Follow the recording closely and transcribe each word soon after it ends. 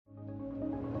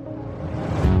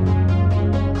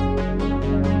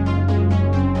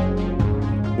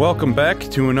Welcome back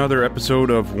to another episode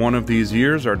of One of These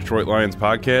Years, our Detroit Lions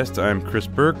podcast. I'm Chris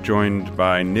Burke, joined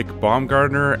by Nick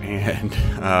Baumgartner, and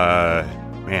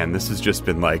man, this has just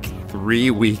been like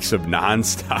 3 weeks of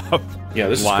nonstop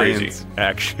this Lions is crazy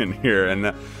action here.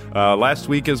 And last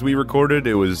week, as we recorded,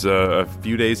 it was a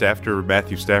few days after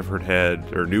Matthew Stafford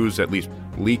news at least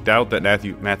leaked out that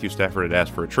Matthew Stafford had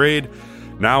asked for a trade.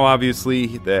 Now,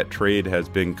 obviously, that trade has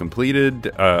been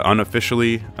completed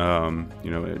unofficially.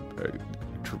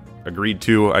 Agreed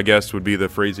to, I guess, would be the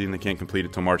phrasing. They can't complete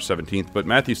it till March 17th. But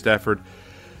Matthew Stafford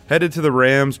headed to the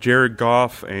Rams, Jared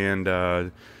Goff, and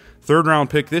third-round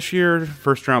pick this year,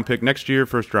 first-round pick next year,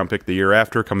 first-round pick the year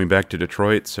after, coming back to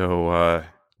Detroit. So,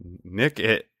 Nick,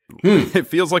 it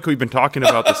feels like we've been talking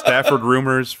about the Stafford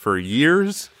rumors for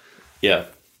years. Yeah.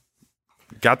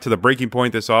 Got to the breaking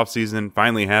point this offseason,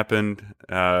 finally happened.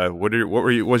 What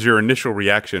was your initial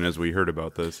reaction as we heard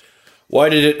about this? My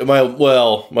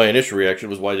initial reaction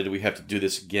was, why did we have to do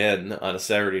this again on a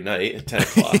Saturday night at 10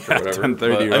 o'clock or whatever?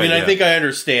 10:30, I think I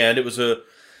understand. It was a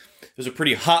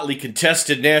pretty hotly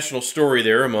contested national story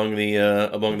there among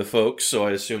the folks, so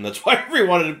I assume that's why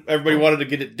everybody wanted to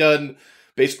get it done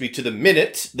basically to the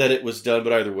minute that it was done.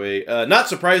 But either way, not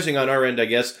surprising on our end, I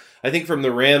guess. I think from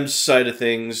the Rams side of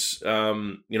things,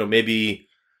 maybe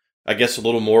I guess a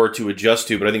little more to adjust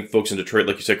to, but I think folks in Detroit,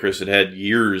 like you said, Chris, had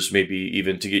years maybe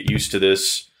even to get used to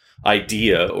this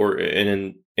idea,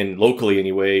 and locally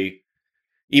anyway,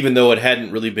 even though it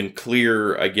hadn't really been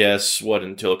clear, I guess,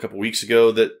 until a couple weeks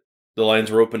ago that the Lions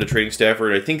were open to trading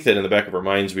Stafford. I think that in the back of our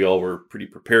minds, we all were pretty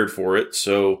prepared for it.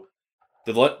 So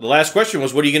the last question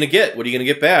was, what are you going to get? What are you going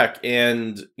to get back?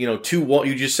 And, you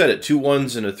just said it, 2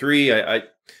 1s and a 3.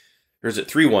 Or is it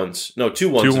 3 1s? No, 2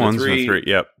 1s and a 3.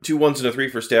 Yep. 2 1s and a 3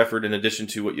 for Stafford in addition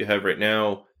to what you have right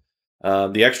now.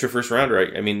 The extra first rounder,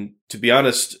 I mean, to be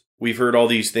honest, we've heard all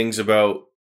these things about,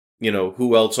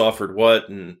 who else offered what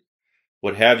and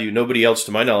what have you. Nobody else,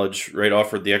 to my knowledge, right,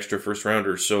 offered the extra first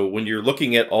rounder. So when you're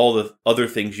looking at all the other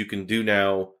things you can do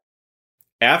now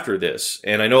after this,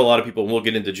 and I know a lot of people, will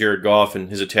get into Jared Goff and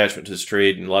his attachment to this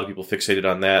trade, and a lot of people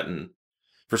fixated on that. And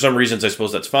for some reasons, I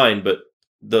suppose that's fine, but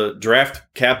the draft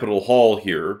capital haul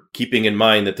here, keeping in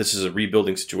mind that this is a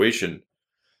rebuilding situation,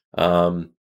 that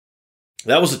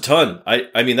was a ton.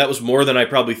 I mean, that was more than I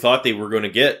probably thought they were going to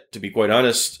get, to be quite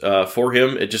honest, for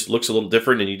him. It just looks a little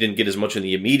different, and you didn't get as much in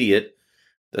the immediate.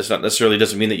 That's not necessarily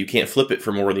doesn't mean that you can't flip it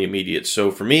for more in the immediate.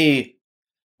 So for me,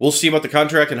 we'll see about the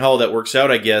contract and how that works out,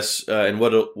 I guess, and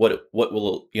what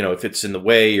will, if it's in the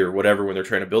way or whatever when they're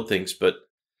trying to build things. But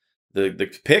the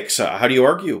picks, how do you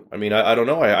argue? I mean, I don't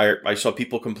know. I saw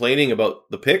people complaining about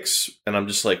the picks, and I'm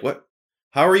just like, what?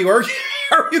 How are you arguing?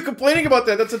 How are you complaining about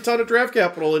that? That's a ton of draft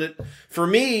capital. And for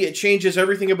me, it changes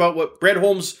everything about what Brett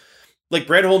Holmes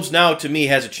now, to me,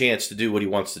 has a chance to do what he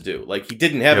wants to do. Like, he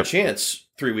didn't have a chance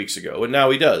 3 weeks ago, and now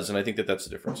he does. And I think that's the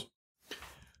difference.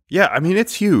 Yeah, I mean,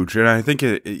 it's huge. And I think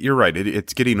you're right.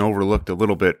 It's getting overlooked a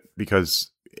little bit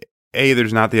because A,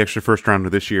 there's not the extra first rounder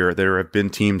this year. There have been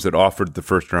teams that offered the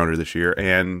first rounder this year.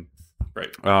 And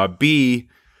B,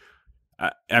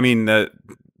 I mean,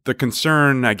 the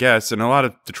concern, I guess, and a lot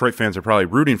of Detroit fans are probably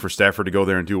rooting for Stafford to go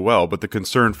there and do well, but the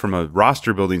concern from a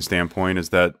roster building standpoint is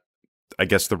that I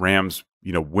guess the Rams,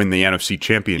 win the NFC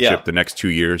Championship the next 2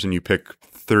 years, and you pick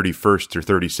 31st or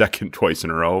 32nd twice in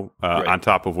a row on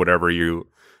top of whatever you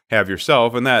have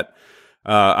yourself. And that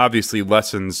obviously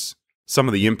lessens some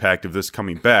of the impact of this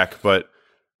coming back, but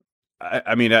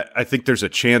I think there's a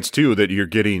chance too that you're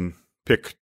getting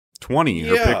pick 20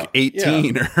 or pick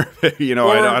 18 or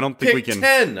I don't think we can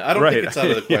 10. I don't think it's out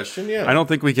of the question. Yeah, I don't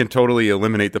think we can totally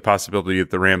eliminate the possibility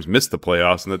that the Rams miss the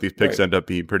playoffs and that these picks end up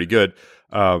being pretty good.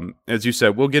 As you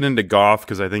said, we'll get into Goff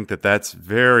because I think that's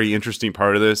very interesting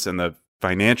part of this, and the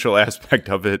financial aspect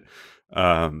of it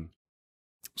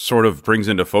sort of brings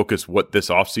into focus what this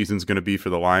offseason is going to be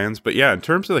for the Lions. But yeah, in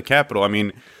terms of the capital, I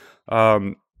mean,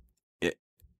 I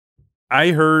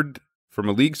heard from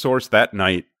a league source that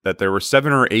night that there were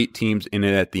 7 or 8 teams in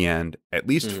it at the end. At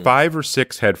least 5 or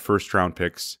 6 had first-round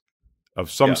picks of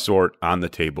some sort on the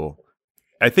table.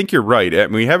 I think you're right. I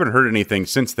mean, we haven't heard anything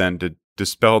since then to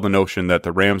dispel the notion that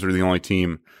the Rams are the only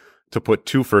team to put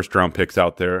 2 first-round picks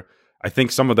out there. I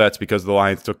think some of that's because the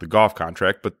Lions took the Goff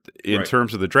contract, but in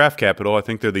terms of the draft capital, I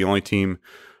think they're the only team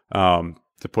to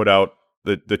put out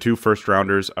the 2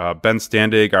 first-rounders. Ben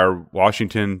Standig, our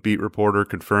Washington beat reporter,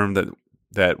 confirmed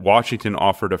that Washington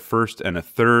offered a first and a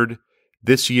third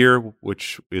this year,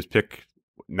 which is pick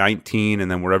 19,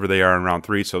 and then wherever they are in round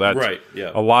 3. So that's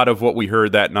a lot of what we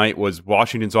heard that night was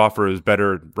Washington's offer is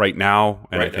better right now,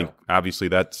 and I think obviously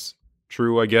that's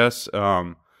true, I guess.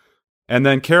 And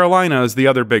then Carolina is the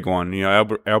other big one.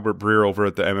 Albert Breer over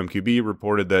at the MMQB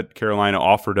reported that Carolina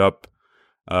offered up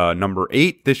number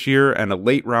 8 this year and a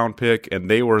late round pick, and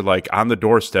they were like on the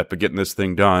doorstep of getting this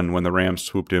thing done when the Rams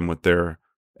swooped in with their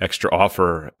extra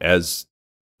offer as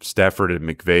Stafford and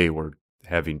McVay were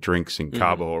having drinks in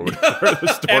Cabo or whatever the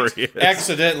story is.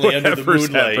 Accidentally under the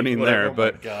moonlight. Happening there. Oh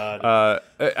but God.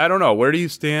 I don't know. Where do you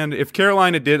stand? If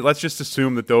Carolina did, let's just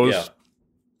assume that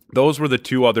those were the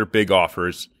two other big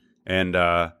offers. And,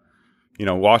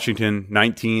 Washington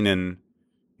 19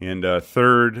 and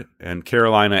third, and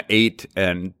Carolina 8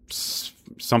 and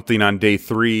something on day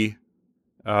 3.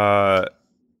 Are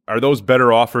those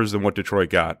better offers than what Detroit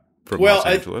got from Los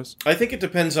Angeles? I think it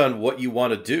depends on what you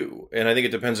want to do, and I think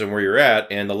it depends on where you're at.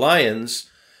 And the Lions,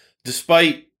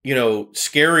 despite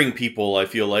scaring people, I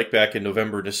feel like back in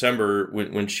November, December,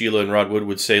 when Sheila and Rod Wood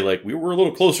would say like we were a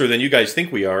little closer than you guys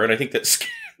think we are, and I think that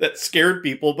scared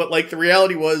people. But like the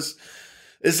reality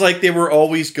is like they were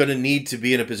always going to need to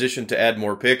be in a position to add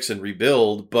more picks and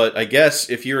rebuild. But I guess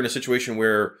if you're in a situation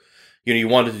where, you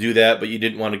wanted to do that, but you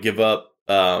didn't want to give up,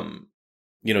 the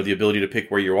ability to pick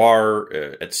where you are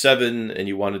at 7, and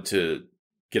you wanted to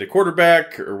get a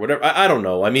quarterback or whatever. I don't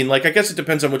know. I mean, like, I guess it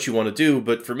depends on what you want to do.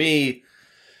 But for me,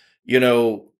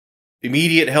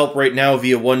 immediate help right now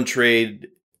via one trade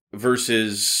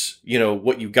versus,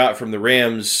 what you got from the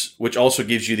Rams, which also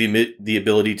gives you the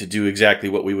ability to do exactly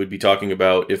what we would be talking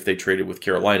about if they traded with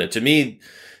Carolina. To me,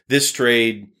 this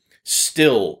trade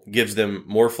still gives them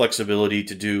more flexibility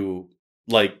to do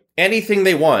like anything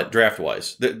they want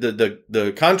draft-wise.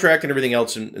 The contract and everything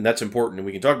else, and that's important, and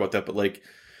we can talk about that, but like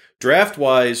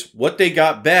draft-wise, what they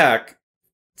got back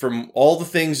from all the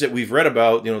things that we've read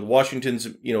about, the Washington's,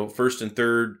 first and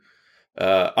third.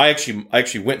 I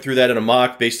actually went through that in a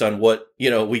mock based on what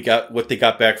they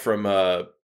got back from the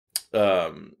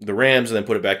Rams, and then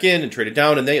put it back in and traded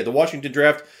down. And the Washington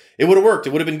draft, it would have worked.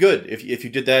 It would have been good if you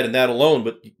did that and that alone.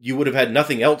 But you would have had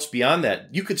nothing else beyond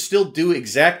that. You could still do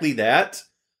exactly that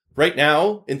right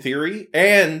now in theory,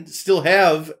 and still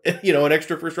have an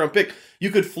extra first round pick. You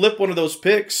could flip one of those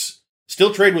picks,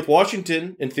 still trade with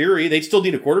Washington in theory. They'd still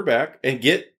need a quarterback and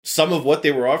get some of what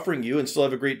they were offering you, and still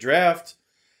have a great draft.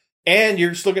 And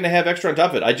you're still going to have extra on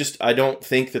top of it. I don't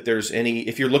think that there's any,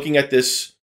 if you're looking at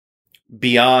this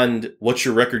beyond what's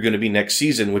your record going to be next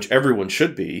season, which everyone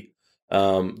should be,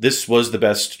 this was the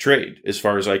best trade as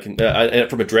far as I can,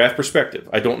 from a draft perspective.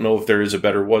 I don't know if there is a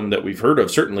better one that we've heard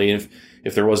of. Certainly,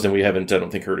 if there was, then we haven't, I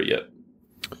don't think, heard it yet.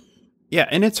 Yeah,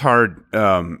 and it's hard.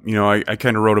 I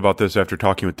kind of wrote about this after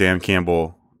talking with Dan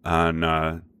Campbell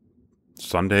on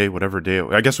Sunday, whatever day.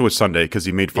 I guess it was Sunday, because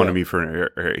he made fun of me for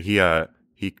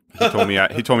He told me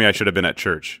I should have been at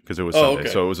church because it was Sunday,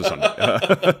 so it was a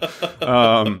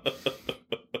Sunday.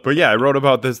 But yeah, I wrote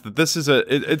about this, that this is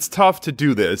it's tough to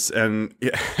do this, and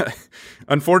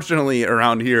unfortunately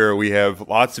around here we have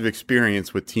lots of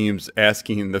experience with teams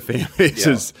asking the fan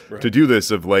bases to do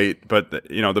this of late. But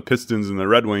the Pistons and the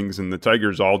Red Wings and the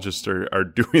Tigers all just are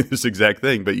doing this exact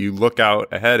thing. But you look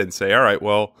out ahead and say, all right,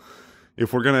 well,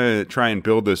 if we're going to try and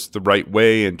build this the right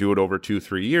way and do it over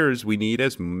 2-3 years, we need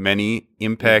as many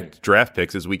impact draft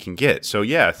picks as we can get. So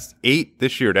yes, 8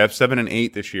 this year, to have 7 and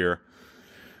 8 this year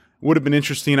would have been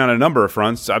interesting on a number of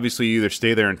fronts. Obviously, you either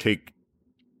stay there and take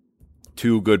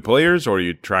 2 good players, or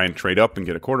you try and trade up and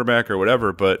get a quarterback or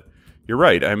whatever. But you're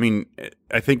right. I mean,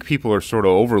 I think people are sort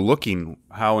of overlooking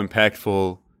how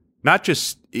impactful, not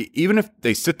just even if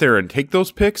they sit there and take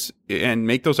those picks and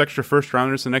make those extra first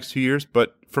rounders the next 2 years,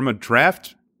 but from a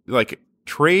draft, like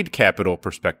trade capital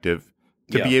perspective,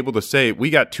 to be able to say, we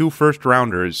got 2 first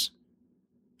rounders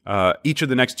each of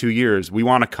the next 2 years. We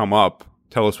want to come up,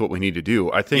 tell us what we need to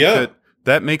do. I think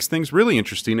that makes things really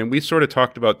interesting. And we sort of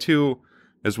talked about too,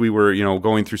 as we were,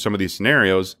 going through some of these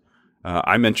scenarios.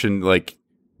 I mentioned like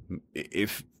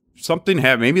if something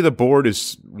maybe the board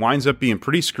winds up being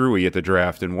pretty screwy at the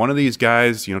draft, and one of these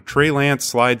guys, Trey Lance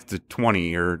slides to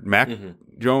 20, or Mac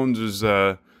Jones is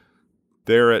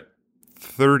there at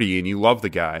 30, and you love the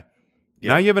guy.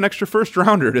 Now you have an extra first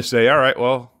rounder to say, all right,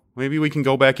 well, maybe we can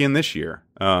go back in this year.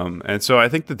 And so I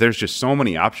think that there's just so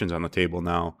many options on the table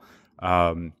now.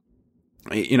 And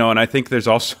I think there's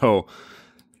also,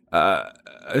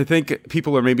 I think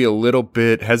people are maybe a little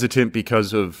bit hesitant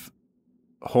because of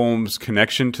Holmes'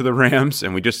 connection to the Rams,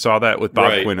 and we just saw that with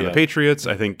Bob Quinn and the Patriots.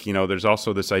 I think, there's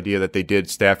also this idea that they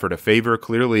did Stafford a favor.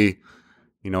 Clearly,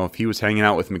 if he was hanging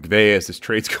out with McVay as this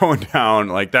trade's going down,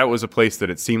 like that was a place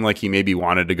that it seemed like he maybe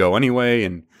wanted to go anyway.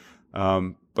 And,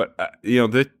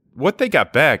 what they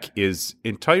got back is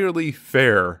entirely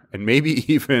fair, and maybe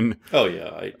even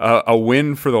a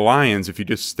win for the Lions if you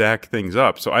just stack things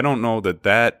up. So I don't know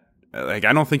that like,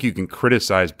 I don't think you can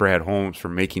criticize Brad Holmes for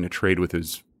making a trade with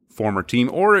his former team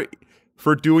or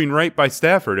for doing right by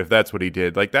Stafford if that's what he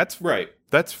did. Like, that's right.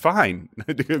 That's fine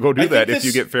to go do that if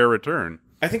you get fair return.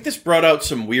 I think this brought out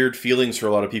some weird feelings for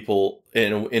a lot of people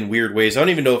in weird ways. I don't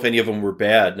even know if any of them were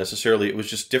bad necessarily. It was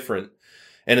just different.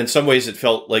 And in some ways, it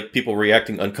felt like people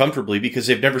reacting uncomfortably because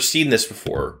they've never seen this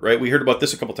before, right? We heard about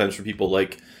this a couple times from people.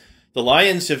 Like, the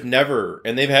Lions have never,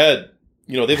 and they've had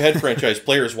franchise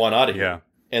players want out of here. Yeah.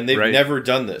 And they've never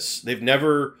done this. They've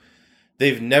never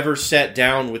sat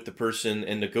down with the person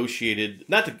and negotiated.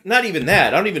 Not even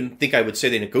that. I don't even think I would say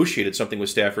they negotiated something with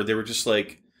Stafford. They were just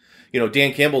like,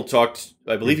 Dan Campbell talked.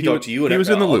 I believe he talked to you. And he was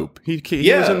in the loop. He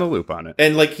was in the loop on it.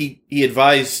 And like he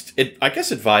advised. I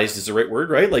guess advised is the right word,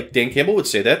 right? Like Dan Campbell would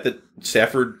say that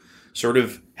Stafford sort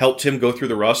of helped him go through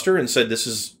the roster and said, "This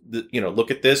is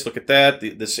look at this, look at that.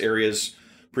 This area's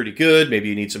pretty good. Maybe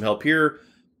you need some help here."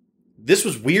 This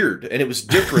was weird, and it was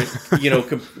different,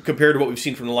 compared to what we've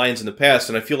seen from the Lions in the past.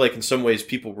 And I feel like in some ways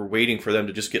people were waiting for them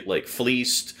to just get like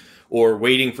fleeced, or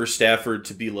waiting for Stafford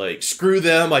to be like, "Screw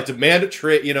them, I demand a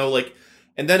trade,"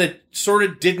 and then it sort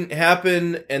of didn't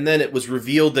happen. And then it was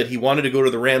revealed that he wanted to go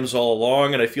to the Rams all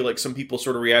along. And I feel like some people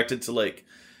sort of reacted to like,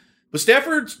 was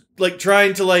Stafford like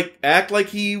trying to like act like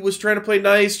he was trying to play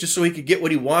nice just so he could get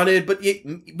what he wanted,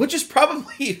 which is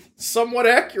probably somewhat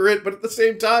accurate, but at the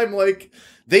same time, like,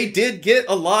 they did get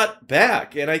a lot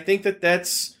back. And I think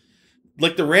that's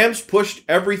like the Rams pushed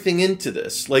everything into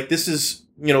this. Like, this is,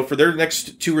 for their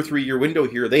next 2 or 3 year window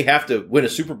here, they have to win a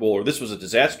Super Bowl or this was a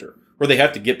disaster, or they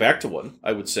have to get back to one,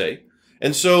 I would say.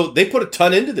 And so they put a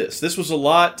ton into this. This was a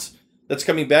lot that's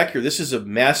coming back here. This is a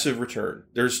massive return.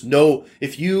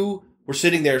 If you were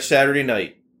sitting there Saturday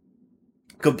night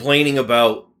complaining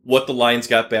about what the Lions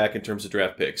got back in terms of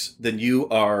draft picks, then you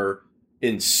are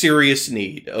in serious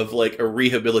need of like a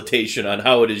rehabilitation on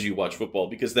how it is you watch football,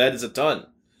 because that is a ton.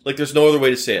 Like, there's no other way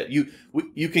to say it.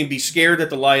 You can be scared that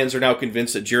the Lions are now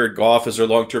convinced that Jared Goff is their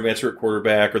long-term answer at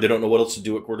quarterback, or they don't know what else to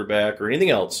do at quarterback or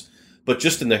anything else. But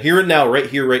just in the here and now, right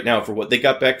here, right now, for what they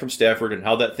got back from Stafford and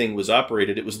how that thing was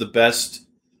operated, it was the best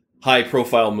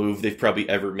high-profile move they've probably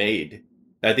ever made.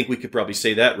 I think we could probably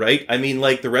say that, right? I mean,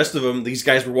 like, the rest of them, these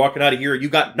guys were walking out of here, you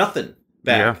got nothing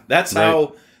back. Yeah,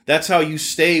 That's how you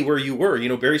stay where you were.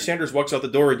 Barry Sanders walks out the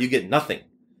door and you get nothing.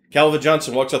 Calvin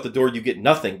Johnson walks out the door and you get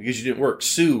nothing because you didn't work.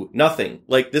 Sue, nothing.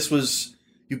 Like,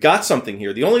 you got something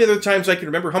here. The only other times I can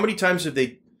remember, how many times have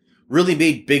they really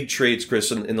made big trades,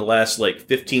 Chris, in the last, like,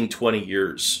 15, 20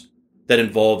 years that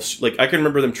involves, like, I can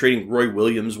remember them trading Roy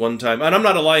Williams one time. And I'm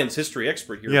not a Lions history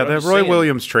expert here. Yeah, that Roy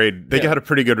Williams trade, they got a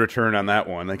pretty good return on that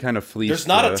one. They kind of fleeced There's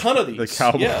not a ton of these. The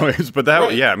Cowboys. But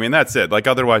I mean, that's it. Like,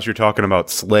 otherwise you're talking about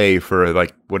Slay for,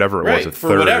 like, whatever it was, a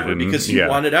third. Whatever, because he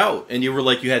wanted out. And you were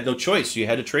like, you had no choice. You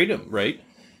had to trade him, right?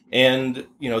 And,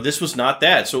 this was not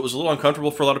that. So it was a little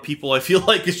uncomfortable for a lot of people. I feel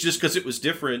like it's just because it was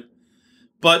different.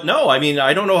 But no, I mean,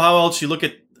 I don't know how else you look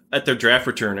at their draft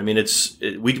return. I mean,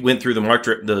 we went through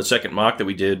the second mock that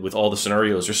we did with all the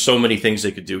scenarios. There's so many things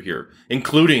they could do here,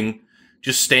 including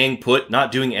just staying put,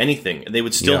 not doing anything, and they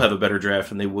would still have a better draft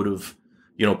than they would have,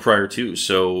 prior to.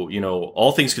 So,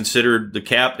 all things considered, the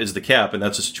cap is the cap, and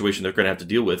that's a situation they're going to have to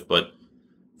deal with. But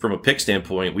from a pick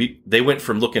standpoint, they went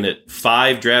from looking at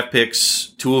 5 draft picks,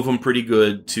 2 of them pretty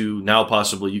good, to now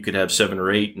possibly you could have 7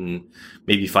 or 8, and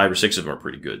maybe 5 or 6 of them are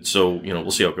pretty good. So,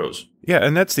 we'll see how it goes. Yeah,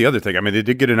 and that's the other thing. I mean, they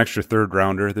did get an extra third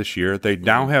rounder this year. They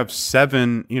now have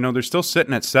 7. They're still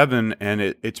sitting at 7, and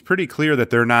it's pretty clear that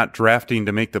they're not drafting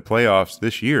to make the playoffs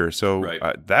this year. So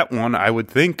that one, I would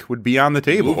think, would be on the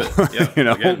table.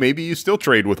 Yeah, maybe you still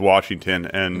trade with Washington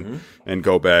and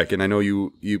go back. And I know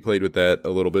you played with that a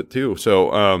little bit too.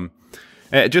 So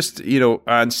just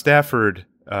on Stafford,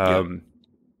 I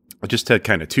just had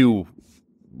kind of 2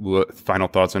 final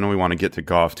thoughts. I know we want to get to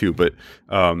Goff too, but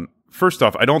first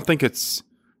off, I don't think it's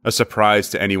a surprise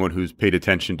to anyone who's paid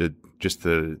attention to just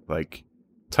the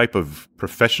type of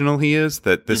professional he is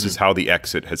that this is how the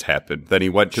exit has happened. Then he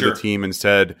went to the team and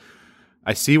said,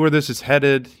 I see where this is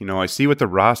headed. I see what the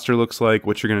roster looks like,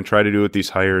 what you're going to try to do with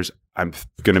these hires. I'm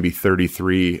going to be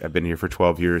 33. I've been here for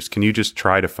 12 years. Can you just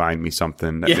try to find me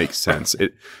something that makes sense?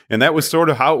 And that was sort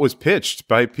of how it was pitched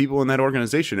by people in that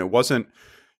organization. It wasn't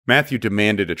Matthew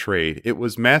demanded a trade. It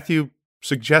was Matthew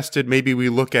suggested maybe we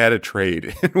look at a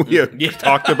trade. And we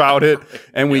talked about it,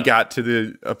 and we got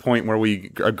to a point where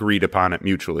we agreed upon it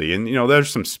mutually. And, there's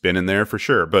some spin in there for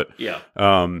sure. But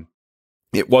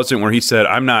it wasn't where he said,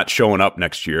 I'm not showing up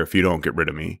next year if you don't get rid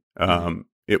of me.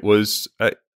 It was,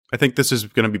 I think this is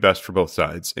going to be best for both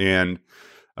sides. And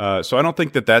so I don't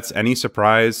think that that's any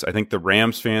surprise. I think the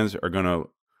Rams fans are going to,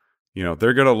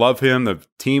 they're going to love him. The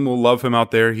team will love him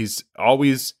out there. He's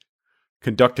always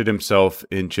conducted himself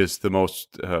in just the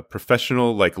most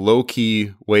professional, like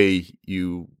low-key way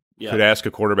you could ask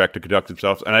a quarterback to conduct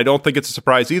himself. And I don't think it's a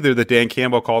surprise either that Dan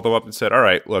Campbell called him up and said, all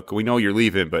right, look, we know you're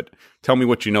leaving, but tell me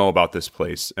what you know about this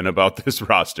place and about this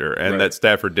roster, and that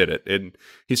Stafford did it. And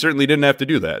he certainly didn't have to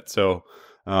do that. So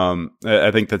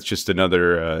I think that's just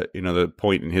another, the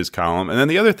point in his column. And then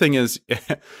the other thing is,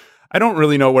 I don't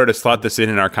really know where to slot this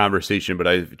in our conversation, but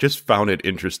I just found it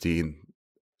interesting.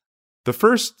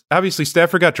 Obviously,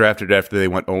 Stafford got drafted after they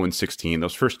went 0-16.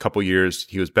 Those first couple years,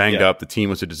 he was banged up. The team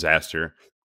was a disaster.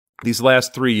 These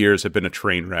last 3 years have been a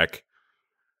train wreck.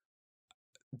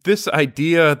 This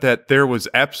idea that there was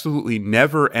absolutely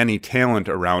never any talent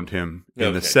around him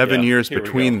in the 7 years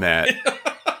between that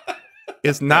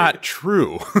is not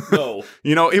true. No.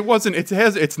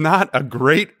 It's not a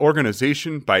great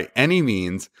organization by any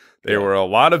means. There were a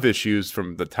lot of issues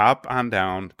from the top on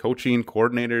down, coaching,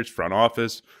 coordinators, front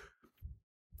office.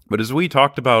 But as we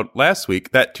talked about last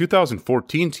week, that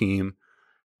 2014 team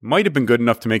might have been good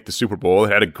enough to make the Super Bowl.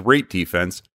 It had a great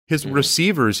defense. His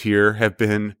receivers here have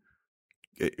been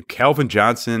Calvin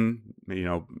Johnson,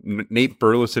 Nate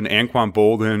Burleson, Anquan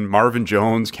Bolden, Marvin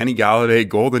Jones, Kenny Golladay,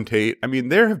 Golden Tate. I mean,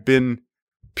 there have been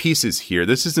pieces here.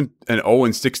 This isn't an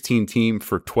 0-16 team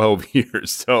for 12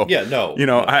 years. So,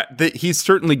 he's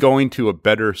certainly going to a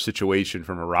better situation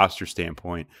from a roster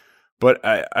standpoint. But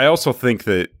I also think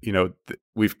that,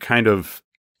 we've kind of,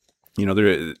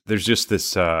 there's just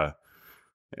this,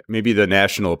 maybe the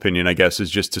national opinion, I guess, is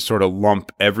just to sort of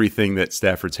lump everything that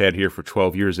Stafford's had here for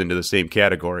 12 years into the same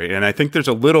category. And I think there's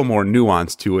a little more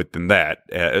nuance to it than that,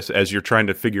 as you're trying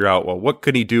to figure out, well, what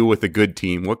can he do with a good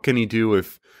team? What can he do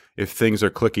if things are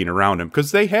clicking around him?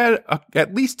 Because they had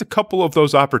at least a couple of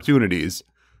those opportunities,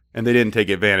 and they didn't take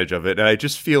advantage of it. And I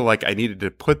just feel like I needed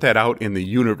to put that out in the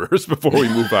universe before we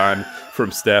move on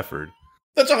from Stafford.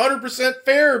 That's 100%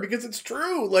 fair, because it's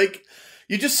true. Like,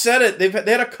 you just said it. They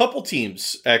had a couple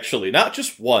teams, actually, not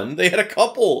just one. They had a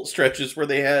couple stretches where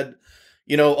they had,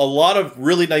 a lot of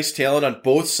really nice talent on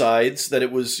both sides that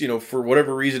it was, for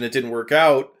whatever reason, it didn't work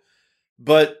out.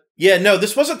 But yeah, no,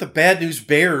 this wasn't the bad news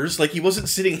Bears. Like, he wasn't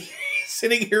sitting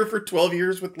here for 12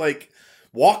 years with like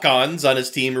walk-ons on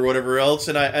his team or whatever else.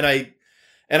 And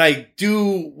I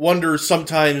do wonder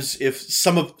sometimes if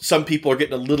some people are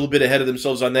getting a little bit ahead of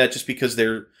themselves on that, just because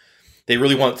they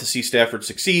really want to see Stafford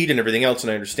succeed and everything else,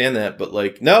 and I understand that.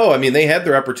 But no, I mean, they had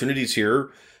their opportunities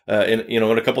here, in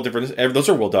a couple different. Those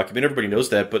are well documented. Everybody knows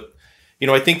that. But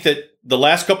I think that the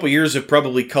last couple of years have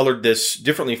probably colored this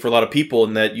differently for a lot of people,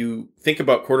 in that you think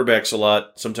about quarterbacks a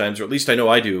lot sometimes, or at least I know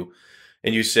I do,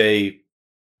 and you say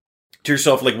to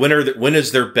yourself, like, when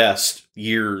is their best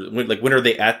year? When are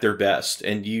they at their best?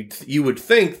 And you would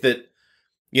think that,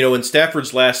 in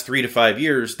Stafford's last 3 to 5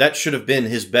 years, that should have been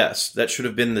his best. That should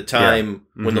have been the time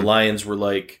when the Lions were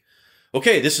like,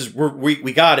 okay,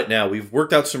 we got it now. We've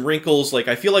worked out some wrinkles. Like,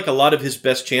 I feel like a lot of his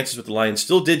best chances with the Lions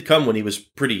still did come when he was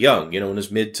pretty young, in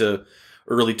his mid to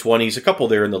early 20s, a couple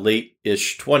there in the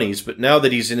late-ish 20s. But now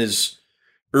that he's in his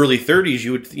early 30s,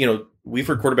 you would, we've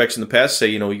heard quarterbacks in the past say,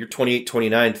 you're 28,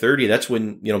 29, 30. That's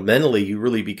when, mentally you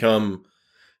really become,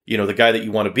 the guy that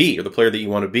you want to be, or the player that you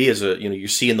want to be, as you're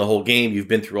seeing the whole game. You've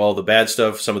been through all the bad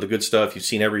stuff, some of the good stuff. You've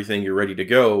seen everything. You're ready to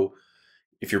go.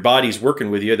 If your body's working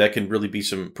with you, that can really be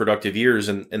some productive years.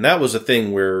 And that was a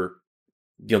thing where,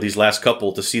 these last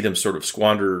couple, to see them sort of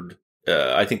squandered,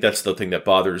 I think that's the thing that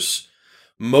bothers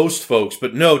most folks.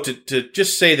 But no, to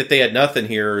just say that they had nothing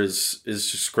here is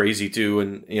just crazy too.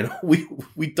 And,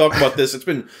 we talk about this. It's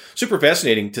been super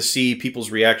fascinating to see people's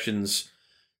reactions,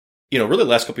 really the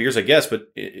last couple of years, I guess, but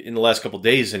in the last couple of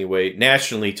days anyway,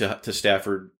 nationally to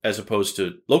Stafford as opposed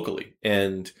to locally.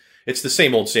 And it's the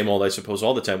same old, I suppose,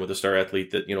 all the time with a star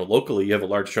athlete, that, locally you have a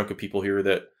large chunk of people here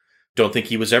that don't think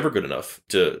he was ever good enough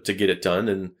to get it done.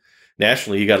 And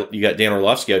nationally, you got Dan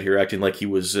Orlovsky out here acting like he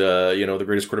was, the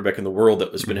greatest quarterback in the world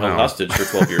that has been held hostage for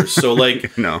 12 years. So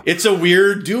It's a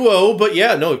weird duo, but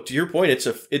yeah, no, to your point,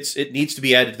 it needs to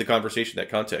be added to the conversation, that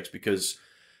context, because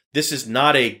this is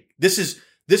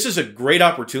a great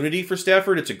opportunity for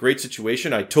Stafford. It's a great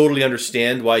situation. I totally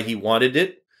understand why he wanted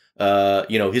it.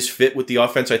 His fit with the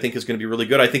offense, I think, is going to be really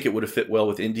good. I think it would have fit well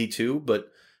with Indy too, but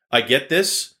I get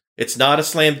this. It's not a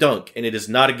slam dunk, and it is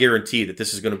not a guarantee that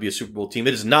this is going to be a Super Bowl team.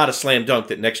 It is not a slam dunk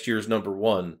that next year's number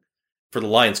one for the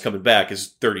Lions coming back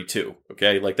is 32.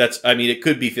 Okay. It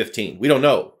could be 15. We don't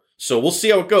know. So we'll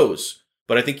see how it goes.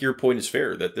 But I think your point is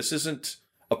fair, that this isn't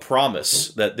a promise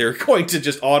that they're going to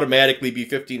just automatically be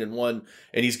 15-1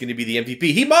 and he's going to be the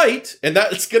MVP. He might, and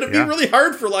that's going to be really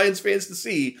hard for Lions fans to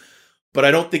see, but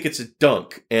I don't think it's a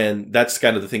dunk. And that's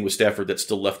kind of the thing with Stafford that's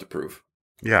still left to prove.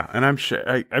 Yeah, and I'm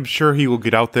sure he will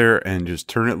get out there and just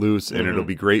turn it loose, and it'll Mm-hmm.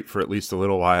 be great for at least a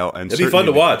little while. And It'd be fun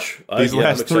to watch. These I'm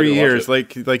last excited to 3 years,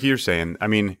 watch it. like you're saying, I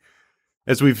mean,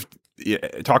 as we've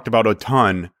talked about a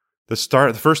ton, the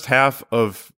first half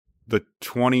of the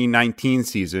 2019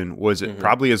 season was Mm-hmm.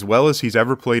 probably as well as he's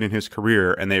ever played in his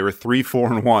career, and they were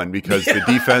 3-4-1 because the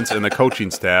defense and the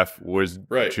coaching staff was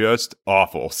Right. just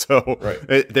awful. So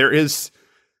Right. there is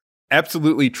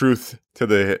absolutely truth to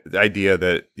the idea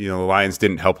that the Lions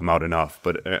didn't help him out enough.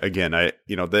 But again,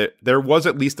 there was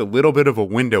at least a little bit of a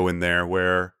window in there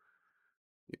where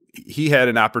he had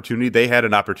an opportunity, they had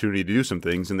an opportunity to do some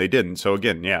things, and they didn't. So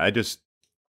again, yeah, I just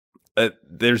it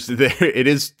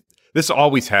is. This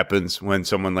always happens when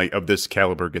someone like of this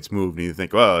caliber gets moved, and you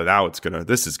think, "Well, now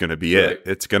this is gonna be Right. it.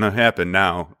 It's gonna happen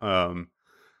now."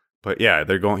 But yeah,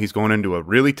 he's going into a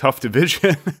really tough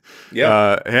division.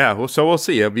 Yeah. Yeah. Well, so we'll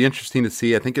see. It'll be interesting to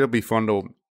see. I think it'll be fun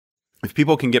to, if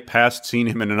people can get past seeing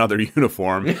him in another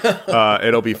uniform,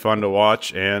 it'll be fun to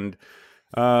watch. And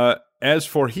as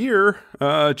for here,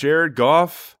 Jared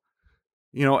Goff,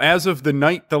 as of the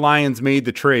night the Lions made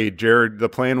the trade, the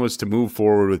plan was to move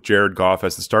forward with Jared Goff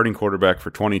as the starting quarterback for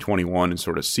 2021 and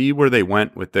sort of see where they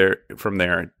went from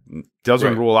there. It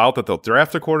doesn't rule out that they'll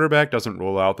draft a quarterback, doesn't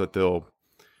rule out that they'll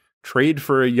trade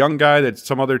for a young guy that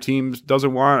some other teams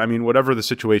doesn't want. I mean, whatever the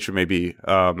situation may be,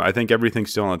 I think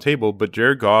everything's still on the table. But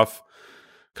Jared Goff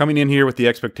coming in here with the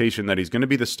expectation that he's going to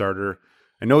be the starter.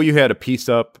 I know you had a piece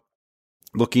up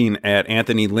looking at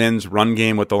Anthony Lynn's run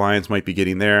game, what the Lions might be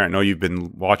getting there. I know you've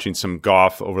been watching some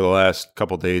Goff over the last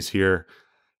couple days here.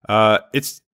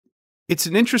 It's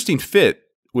an interesting fit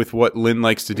with what Lynn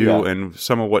likes to do and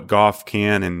some of what Goff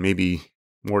can, and maybe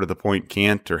more to the point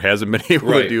can't or hasn't been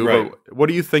able to do. Right. But what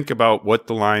do you think about what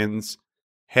the Lions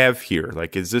have here?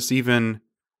 Like, is this even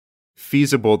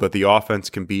feasible that the offense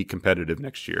can be competitive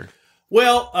next year?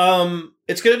 Well,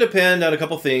 it's going to depend on a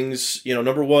couple things.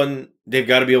 Number one, they've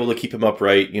got to be able to keep him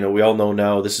upright. We all know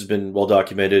now, this has been well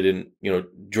documented, and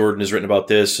Jordan has written about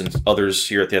this, and others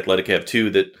here at the Athletic have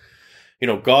too, that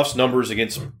Goff's numbers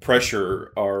against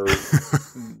pressure are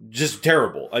just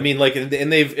terrible. I mean, and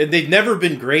they've never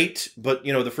been great, but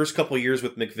the first couple of years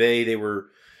with McVay, they were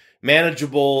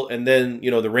manageable, and then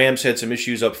the Rams had some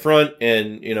issues up front,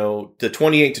 and the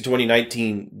 28 to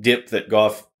 2019 dip that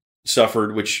Goff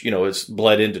suffered, which has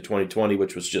bled into 2020,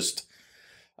 which was just,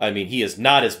 I mean, he is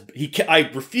not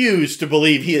I refuse to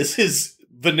believe he is as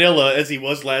vanilla as he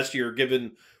was last year,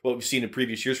 given what we've seen in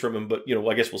previous years from him. But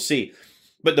I guess we'll see.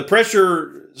 But the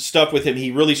pressure stuff with him, he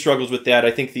really struggles with that.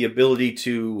 I think the ability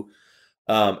to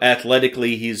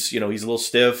athletically, he's a little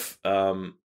stiff.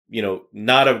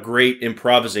 Not a great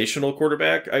improvisational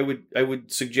quarterback, I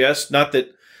would suggest. Not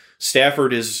that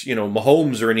Stafford is,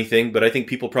 Mahomes or anything, but I think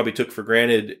people probably took for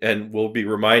granted and will be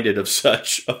reminded of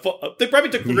such. They probably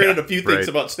took for granted a few things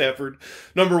about Stafford.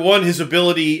 Number one, his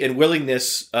ability and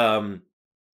willingness to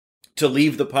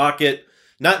leave the pocket,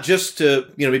 not just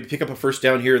to, maybe pick up a first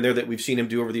down here and there that we've seen him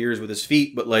do over the years with his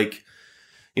feet, but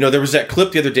there was that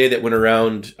clip the other day that went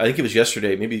around, I think it was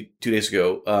yesterday, maybe 2 days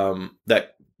ago,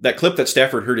 that clip that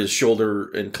Stafford hurt his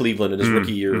shoulder in Cleveland in his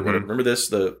rookie year. Mm-hmm. Remember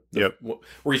this?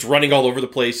 Where he's running all over the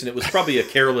place, and it was probably a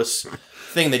careless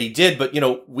thing that he did. But,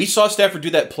 we saw Stafford do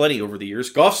that plenty over the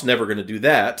years. Goff's never going to do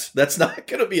that. That's not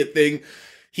going to be a thing.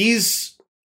 He's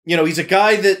a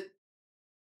guy that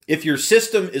if your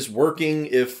system is working,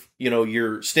 if,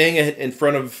 you're staying in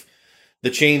front of the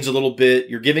chains a little bit,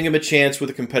 you're giving him a chance with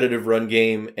a competitive run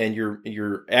game, and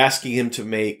you're asking him to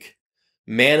make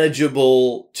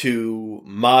manageable to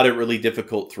moderately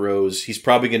difficult throws, he's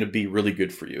probably going to be really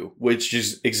good for you, which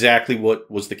is exactly what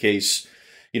was the case,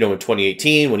 in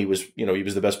 2018 when he was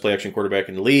the best play action quarterback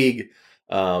in the league.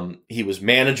 He was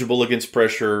manageable against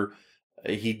pressure.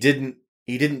 He didn't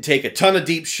take a ton of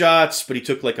deep shots, but he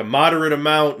took like a moderate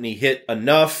amount, and he hit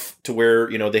enough to where,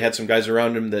 they had some guys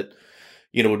around him that,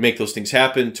 would make those things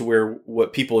happen, to where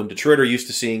what people in Detroit are used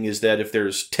to seeing is that if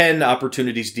there's 10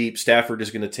 opportunities deep, Stafford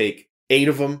is going to take 8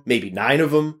 of them, maybe 9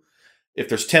 of them. If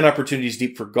there's 10 opportunities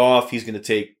deep for Goff, he's going to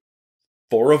take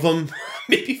 4 of them,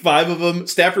 maybe 5 of them.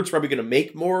 Stafford's probably going to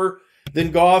make more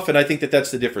than Goff, and I think that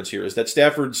that's the difference here, is that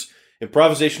Stafford's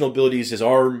improvisational abilities, his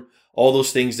arm, all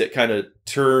those things that kind of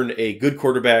turn a good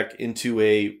quarterback into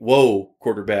a whoa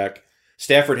quarterback.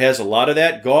 Stafford has a lot of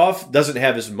that. Goff doesn't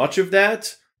have as much of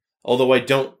that, although I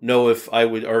don't know if I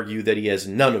would argue that he has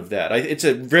none of that. It's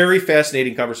a very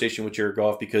fascinating conversation with Jared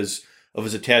Goff because of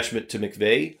his attachment to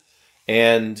McVay.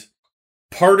 And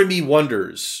part of me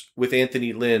wonders with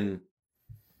Anthony Lynn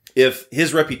if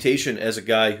his reputation as a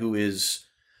guy who is,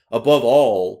 above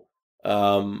all,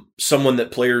 someone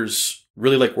that players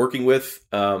really like working with,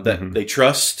 that they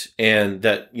trust, and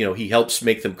that, he helps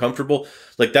make them comfortable.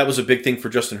 Like, that was a big thing for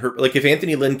Justin Herbert. Like, if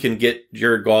Anthony Lynn can get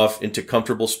Jared Goff into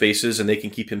comfortable spaces and they can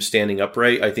keep him standing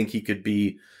upright, I think he could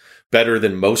be better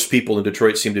than most people in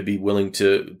Detroit seem to be willing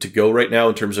to go right now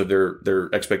in terms of their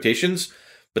expectations.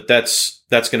 But that's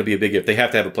going to be a big if. They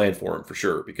have to have a plan for him for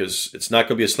sure, because it's not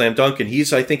going to be a slam dunk. And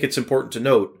I think it's important to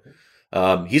note,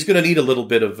 he's going to need a little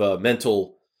bit of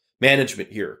mental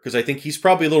management here, because I think he's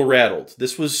probably a little rattled.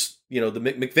 This was, the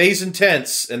McVay's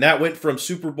intense, and that went from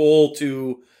Super Bowl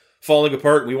to falling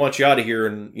apart, and we want you out of here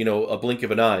in, a blink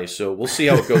of an eye. So we'll see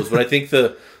how it goes. But I think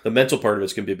the mental part of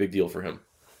it's going to be a big deal for him.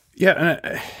 Yeah,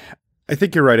 and I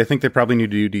think you're right. I think they probably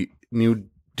need to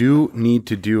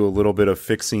do a little bit of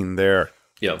fixing there.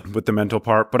 Yeah, with the mental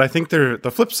part. But I think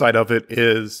the flip side of it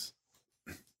is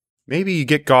maybe you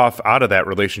get Goff out of that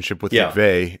relationship with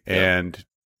McVay, and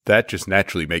that just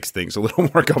naturally makes things a little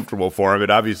more comfortable for him. It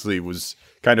obviously was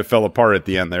kind of fell apart at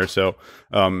the end there. So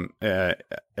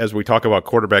as we talk about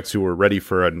quarterbacks who are ready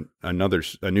for a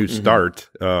new start,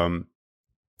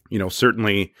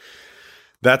 certainly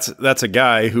that's a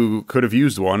guy who could have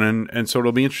used one, and so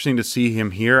it'll be interesting to see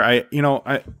him here.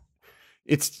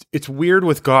 It's weird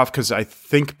with Goff, because I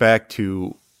think back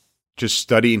to just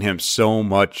studying him so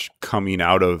much coming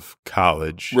out of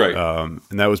college. Right.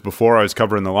 And that was before I was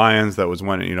covering the Lions. That was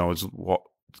when, I was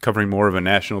covering more of a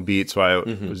national beat. So I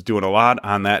was doing a lot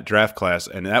on that draft class.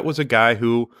 And that was a guy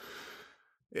who,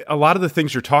 a lot of the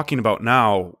things you're talking about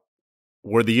now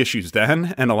were the issues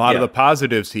then. And a lot of the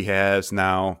positives he has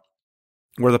now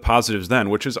were the positives then,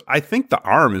 which is, I think the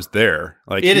arm is there.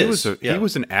 Like, he was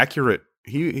an accurate,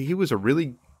 he was a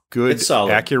really good,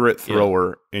 accurate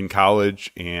thrower in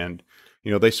college, and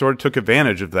they sort of took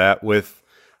advantage of that with,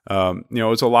 it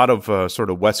was a lot of sort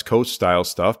of West Coast style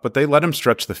stuff, but they let him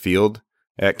stretch the field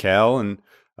at Cal, and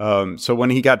so when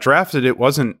he got drafted, it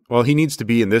wasn't, well, he needs to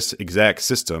be in this exact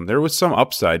system. There was some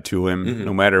upside to him,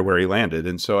 no matter where he landed,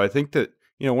 and so I think that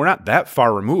we're not that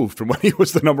far removed from when he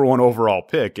was the number 1 overall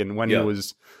pick, and when he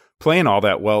was playing all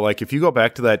that well. Like, if you go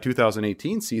back to that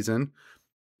 2018 season.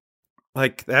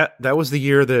 Like that was the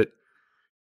year that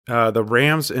the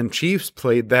Rams and Chiefs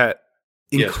played that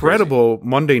incredible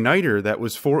Monday nighter that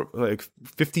was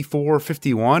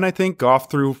 54-51, I think. Goff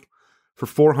threw for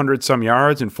 400 some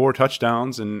yards and 4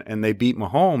 touchdowns, and they beat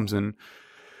Mahomes. And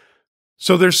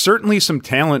so there's certainly some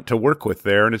talent to work with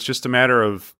there, and it's just a matter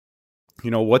of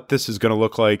what this is going to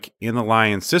look like in the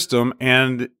Lions system.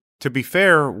 And to be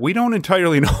fair, we don't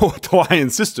entirely know what the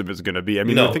Lions system is going to be. I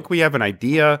mean, I think we have an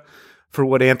idea for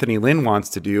what Anthony Lynn wants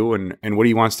to do and what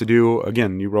he wants to do.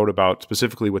 Again, you wrote about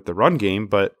specifically with the run game,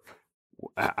 but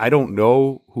I don't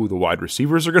know who the wide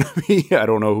receivers are going to be. I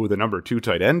don't know who the number 2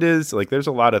 tight end is. Like, there's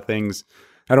a lot of things.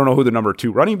 I don't know who the number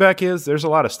 2 running back is. There's a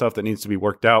lot of stuff that needs to be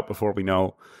worked out before we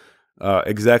know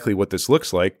exactly what this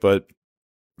looks like. But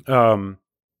I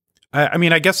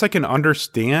mean, I guess I can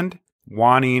understand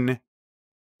wanting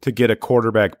to get a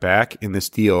quarterback back in this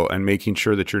deal and making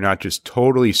sure that you're not just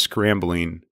totally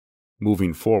scrambling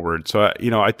moving forward. So,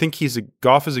 I think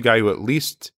Goff is a guy who at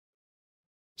least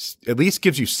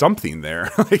gives you something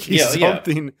there. Like, he's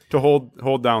something to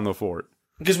hold down the fort.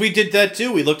 Because we did that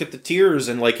too. We looked at the tiers,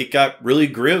 and like, it got really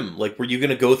grim. Like, were you going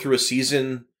to go through a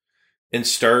season and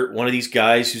start one of these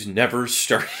guys who's never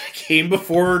started a game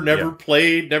before, never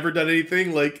played, never done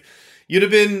anything? Like, you'd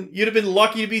have been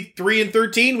lucky to be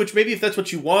 3-13, which maybe if that's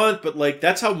what you want, but like,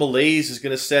 that's how malaise is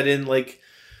going to set in. Like,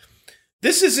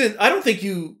 this isn't, I don't think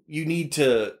you need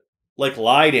to like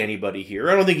lie to anybody here.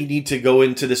 I don't think you need to go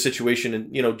into this situation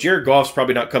and, Jared Goff's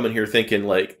probably not coming here thinking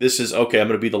like, this is okay, I'm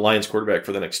going to be the Lions quarterback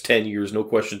for the next 10 years, no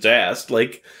questions asked.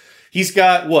 Like, he's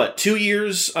got 2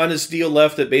 years on his deal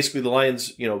left that basically the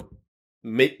Lions,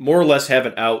 more or less have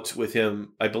an out with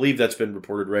him. I believe that's been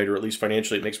reported, right? Or at least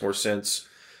financially it makes more sense.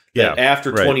 Yeah.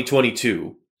 After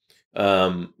 2022,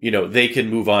 they can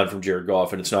move on from Jared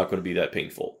Goff and it's not going to be that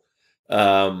painful.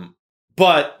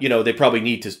 But they probably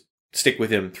need to stick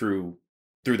with him through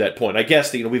that point. I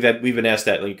guess that, we've been asked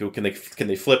that, like, can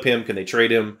they flip him? Can they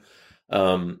trade him?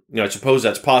 I suppose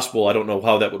that's possible. I don't know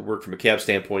how that would work from a cap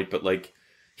standpoint, but like,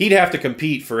 he'd have to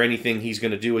compete for anything he's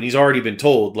going to do, and he's already been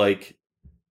told, like,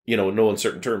 in no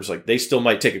uncertain terms, like, they still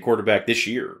might take a quarterback this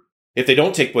year. If they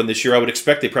don't take one this year, I would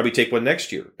expect they probably take one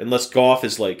next year, unless Goff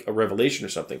is like a revelation or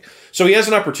something. So he has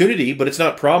an opportunity, but it's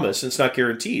not promised, and it's not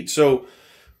guaranteed. So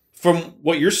from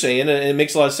what you're saying, and it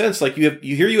makes a lot of sense. Like,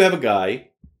 you have a guy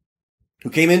who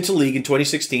came into league in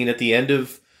 2016 at the end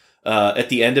of at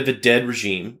the end of a dead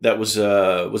regime. That was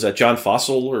that John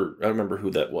Fossil, or I don't remember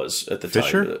who that was at the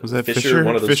Fisher? time. Was that Fisher?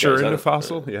 One of those Fisher guys. into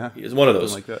Fossil? Yeah. He was one of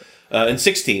those. Something like that. In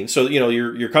 16. So,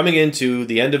 you're coming into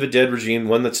the end of a dead regime,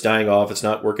 one that's dying off. It's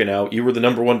not working out. You were the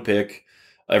number one pick.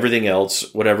 Everything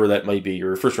else, whatever that might be,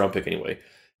 you're a first round pick anyway.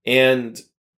 And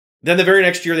then the very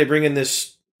next year, they bring in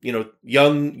this,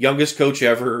 youngest coach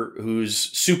ever who's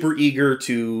super eager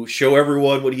to show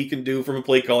everyone what he can do from a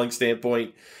play calling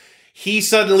standpoint. He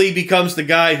suddenly becomes the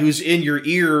guy who's in your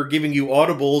ear giving you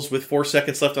audibles with 4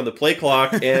 seconds left on the play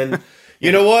clock. And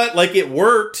you know what? Like, it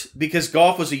worked because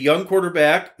Goff was a young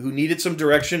quarterback who needed some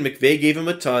direction. McVay gave him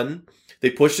a ton. They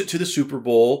pushed it to the Super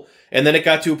Bowl. And then it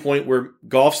got to a point where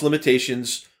Goff's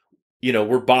limitations,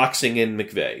 were boxing in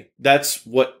McVay. That's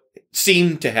what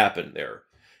seemed to happen there.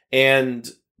 And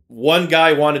one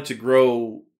guy wanted to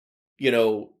grow,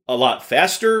 a lot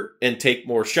faster and take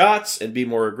more shots and be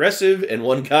more aggressive. And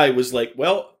one guy was like,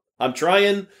 well, I'm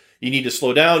trying. You need to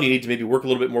slow down. You need to maybe work a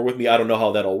little bit more with me. I don't know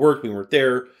how that all worked. We weren't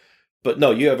there. But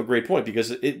no, you have a great point,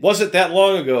 because it wasn't that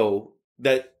long ago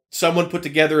that someone put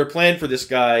together a plan for this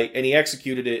guy and he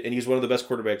executed it, and he's one of the best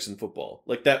quarterbacks in football.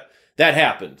 Like, that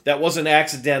happened. That wasn't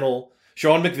accidental.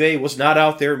 Sean McVay was not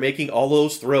out there making all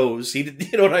those throws. He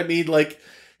did, you know what I mean? Like,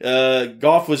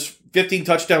 Goff was 15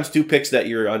 touchdowns, 2 picks that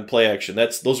year on play action.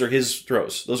 Those are his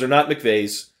throws. Those are not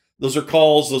McVay's. Those are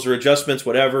calls. Those are adjustments,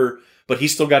 whatever. But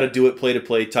he's still got to do it play to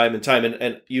play, time and time.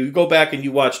 And you go back and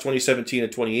you watch 2017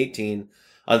 and 2018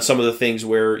 on some of the things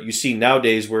where you see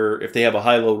nowadays where if they have a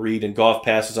high-low read and Goff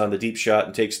passes on the deep shot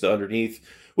and takes the underneath,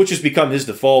 which has become his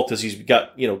default as he's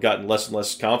gotten less and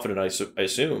less confident, I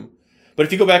assume. But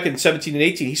if you go back in 17 and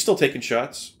 18, he's still taking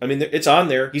shots. I mean, it's on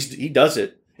there. He does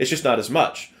it. It's just not as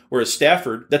much. Whereas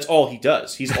Stafford, that's all he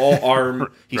does. He's all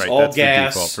arm. He's right, all that's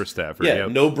gas. The default for Stafford. Yeah,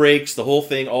 yep. No breaks, the whole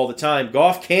thing, all the time.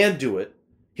 Goff can do it.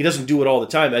 He doesn't do it all the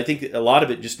time. I think that a lot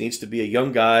of it just needs to be a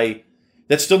young guy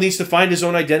that still needs to find his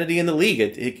own identity in the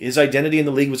league. His identity in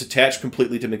the league was attached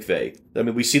completely to McVay. I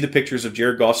mean, we see the pictures of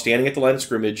Jared Goff standing at the line of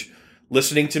scrimmage,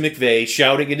 listening to McVay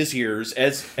shouting in his ears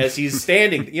as he's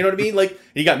standing. You know what I mean? Like,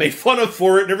 he got made fun of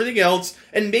for it and everything else.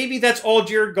 And maybe that's all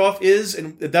Jared Goff is,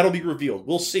 and that'll be revealed.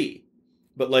 We'll see.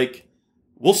 But, like,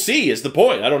 we'll see is the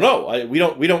point. I don't know. We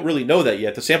don't really know that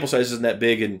yet. The sample size isn't that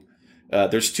big, and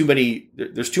there's too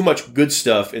much good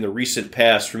stuff in the recent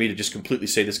past for me to just completely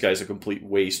say this guy's a complete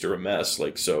waste or a mess.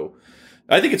 Like, so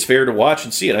I think it's fair to watch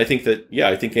and see. And I think that,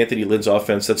 I think Anthony Lynn's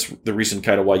offense, that's the reason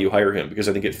kind of why you hire him, because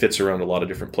I think it fits around a lot of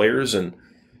different players. And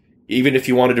even if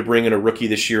you wanted to bring in a rookie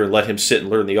this year and let him sit and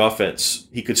learn the offense,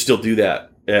 he could still do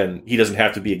that. And he doesn't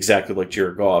have to be exactly like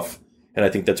Jared Goff. And I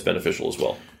think that's beneficial as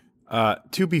well.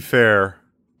 To be fair,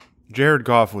 Jared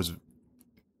Goff was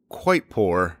quite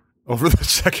poor over the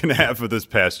second half of this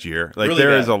past year. Like, really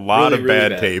there bad. Is a lot of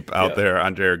bad tape out there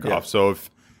on Jared Goff. Yeah. So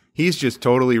if he's just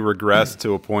totally regressed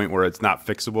to a point where it's not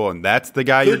fixable, and that's the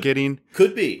guy you're getting,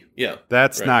 could be, yeah,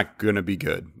 that's not going to be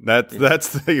good.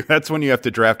 That's when you have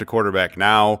to draft a quarterback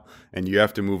now, and you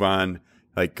have to move on,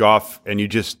 like Goff, and you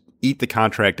just eat the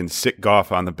contract and sit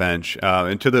Goff on the bench.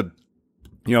 And to the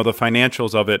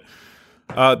financials of it.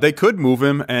 They could move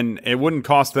him, and it wouldn't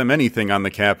cost them anything on the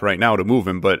cap right now to move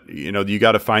him. But you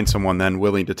got to find someone then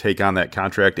willing to take on that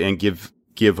contract and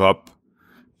give up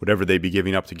whatever they'd be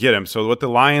giving up to get him. So what the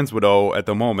Lions would owe at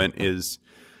the moment is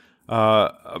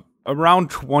around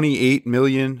 $28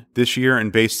 million this year in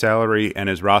base salary and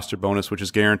his roster bonus, which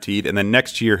is guaranteed, and then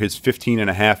next year his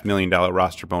 $15.5 million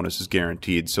roster bonus is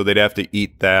guaranteed. So they'd have to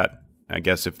eat that, I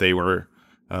guess, if they were.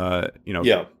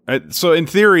 So in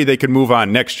theory, they could move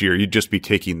on next year. You'd just be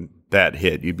taking that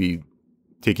hit. You'd be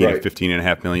taking a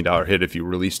 $15.5 million hit if you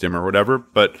released him or whatever.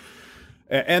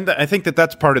 And I think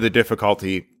that's part of the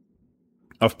difficulty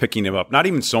of picking him up. Not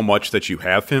even so much that you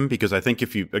have him, because I think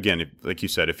like you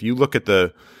said, if you look at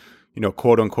the,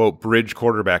 quote unquote bridge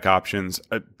quarterback options,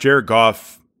 Jared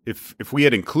Goff, if we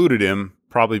had included him,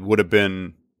 probably would have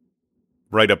been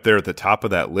right up there at the top of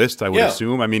that list, I would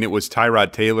assume. I mean, it was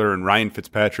Tyrod Taylor and Ryan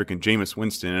Fitzpatrick and Jameis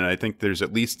Winston, and I think there's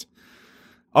at least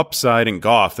upside in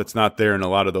Goff that's not there in a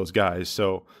lot of those guys.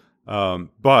 So,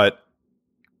 but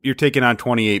you're taking on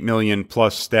 $28 million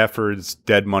plus Stafford's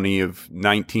dead money of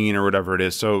 19 or whatever it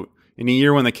is. So in a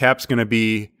year when the cap's going to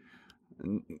be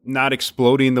not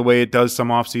exploding the way it does some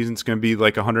offseason, it's going to be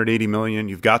like $180 million.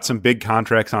 You've got some big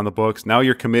contracts on the books. Now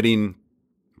you're committing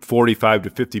 $45 to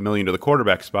 $50 million to the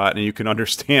quarterback spot, and you can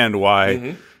understand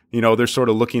why, they're sort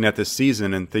of looking at this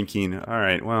season and thinking, all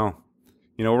right, well,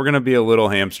 we're going to be a little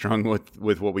hamstrung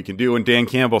with what we can do. And Dan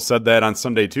Campbell said that on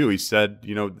Sunday too. He said,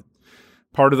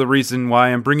 part of the reason why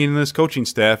I'm bringing in this coaching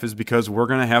staff is because we're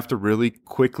going to have to really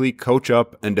quickly coach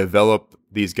up and develop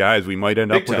these guys. We might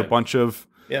end up with a bunch of,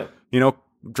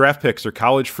 draft picks or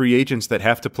college free agents that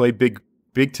have to play big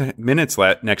minutes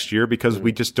next year because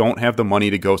we just don't have the money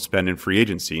to go spend in free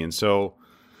agency. And so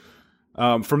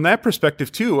from that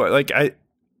perspective too, like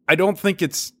I don't think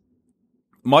it's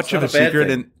much of a secret.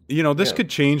 And, this could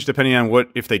change depending on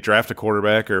if they draft a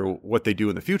quarterback or what they do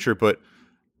in the future. But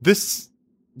this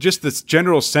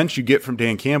general sense you get from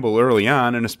Dan Campbell early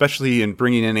on, and especially in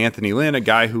bringing in Anthony Lynn, a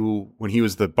guy who, when he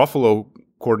was the Buffalo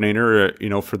coordinator,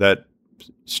 for that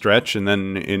stretch, and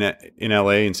then in LA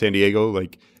and San Diego,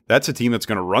 like that's a team that's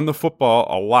going to run the football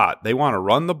a lot. They want to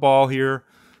run the ball here.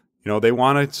 They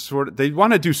want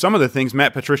to do some of the things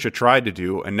Matt Patricia tried to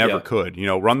do and never could.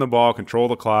 Run the ball, control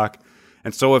the clock.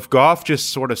 And so if Goff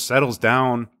just sort of settles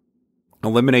down,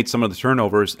 eliminates some of the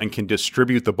turnovers, and can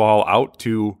distribute the ball out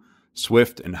to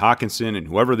Swift and Hawkinson and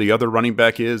whoever the other running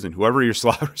back is and whoever your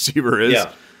slot receiver is,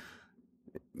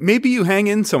 maybe you hang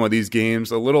in some of these games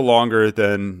a little longer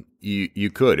than you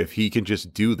could if he can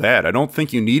just do that. I don't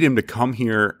think you need him to come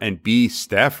here and be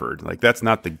Stafford. Like, that's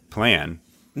not the plan.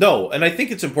 No, and I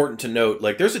think it's important to note,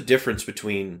 like, there's a difference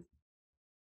between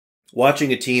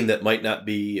watching a team that might not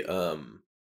be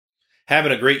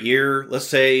having a great year, let's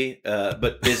say,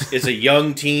 but is a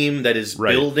young team that is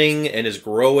building and is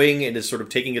growing and is sort of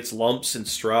taking its lumps in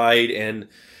stride, and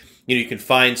you can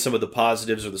find some of the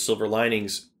positives or the silver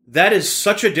linings. That is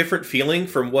such a different feeling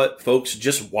from what folks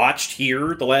just watched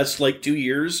here the last 2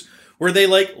 years, where they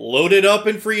loaded up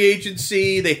in free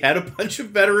agency. They had a bunch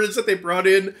of veterans that they brought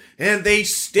in, and they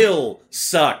still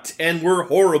sucked and were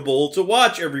horrible to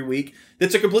watch every week.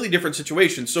 That's a completely different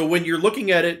situation. So when you're looking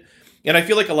at it, and I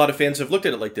feel like a lot of fans have looked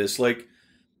at it like this,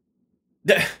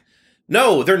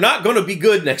 no, they're not going to be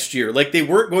good next year. They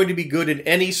weren't going to be good in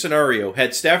any scenario.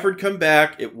 Had Stafford come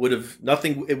back, it would have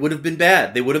been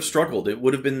bad. They would have struggled. It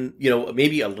would have been,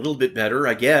 maybe a little bit better,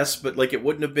 I guess, but it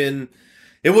wouldn't have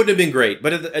been great.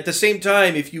 But at the same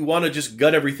time, if you want to just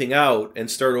gut everything out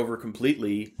and start over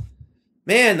completely,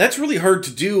 man, that's really hard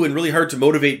to do and really hard to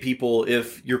motivate people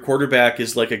if your quarterback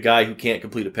is a guy who can't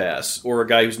complete a pass or a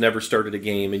guy who's never started a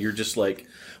game, and you're just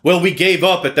well, we gave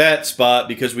up at that spot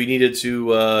because we needed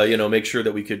to, make sure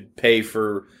that we could pay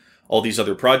for all these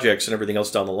other projects and everything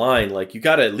else down the line. You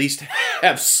got to at least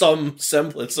have some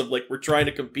semblance of we're trying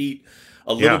to compete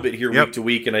a little bit here week to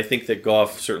week, and I think that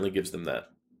Goff certainly gives them that.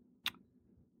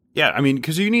 Yeah, I mean,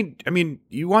 because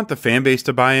you want the fan base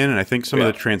to buy in, and I think some of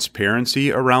the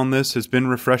transparency around this has been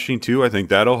refreshing too. I think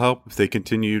that'll help if they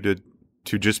continue to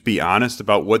just be honest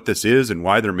about what this is and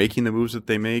why they're making the moves that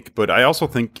they make. But I also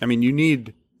think, you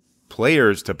need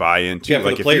players to buy into. Yeah,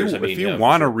 if you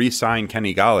want to re-sign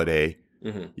Kenny Golladay,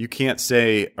 you can't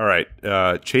say, all right,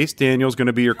 Chase Daniel's going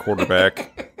to be your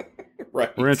quarterback.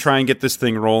 Right. We're going to try and get this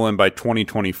thing rolling by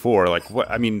 2024.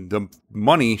 The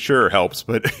money sure helps,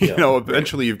 but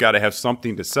eventually you've got to have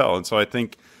something to sell. And so I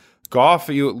think Goff,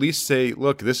 you at least say,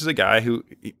 look, this is a guy who,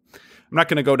 I'm not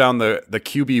going to go down the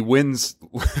QB wins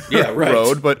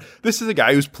road, but this is a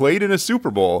guy who's played in a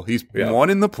Super Bowl. He's won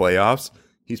in the playoffs.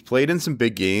 He's played in some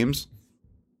big games.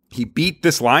 He beat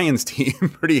this Lions team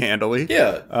pretty handily.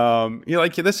 Yeah.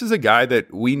 This is a guy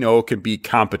that we know can be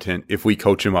competent if we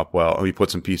coach him up well and we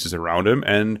put some pieces around him.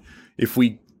 And if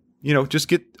we, just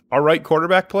get all right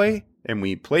quarterback play and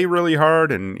we play really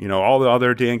hard and, all the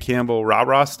other Dan Campbell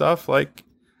rah-rah stuff,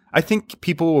 I think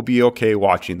people will be okay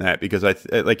watching that because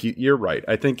you're right.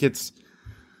 I think it's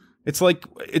like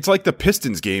the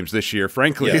Pistons games this year,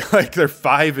 frankly. Yeah. They're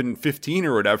 5-15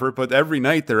 or whatever, but every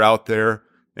night they're out there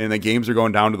and the games are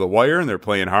going down to the wire and they're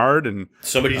playing hard and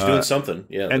somebody's doing something.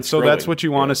 Yeah. And so that's what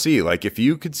you want to see. If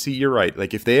you could see, you're right.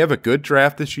 If they have a good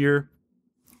draft this year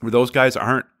where those guys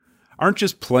aren't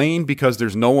just playing because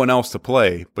there's no one else to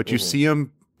play, but you see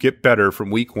them get better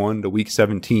from week 1 to week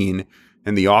 17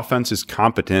 and the offense is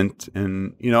competent.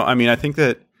 And, I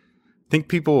think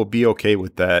people will be okay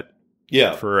with that.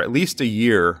 Yeah. For at least a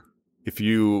year if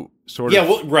you sort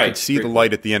of see the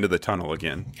light at the end of the tunnel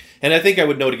again. And I think I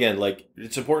would note again,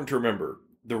 it's important to remember,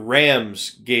 the Rams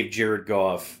gave Jared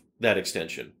Goff that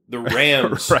extension. The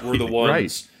Rams were the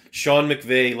ones, Sean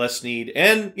McVay, Les Snead,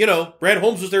 and, Brad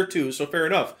Holmes was there too, so fair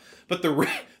enough. But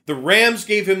the Rams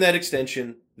gave him that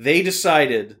extension. They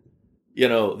decided,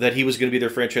 that he was going to be their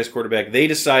franchise quarterback. They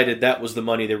decided that was the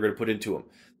money they were going to put into him.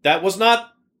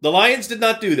 The Lions did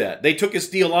not do that. They took his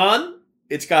deal on.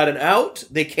 It's got an out.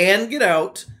 They can get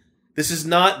out. This is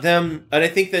not them. And I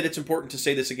think that it's important to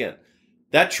say this again.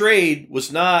 That trade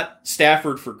was not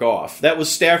Stafford for Goff. That was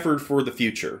Stafford for the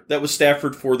future. That was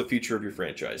Stafford for the future of your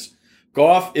franchise.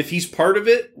 Goff, if he's part of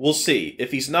it, we'll see.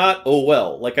 If he's not, oh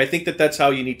well. Like, I think that's how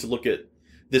you need to look at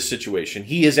this situation.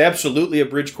 He is absolutely a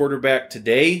bridge quarterback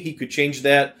today. He could change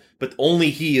that, but only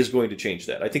he is going to change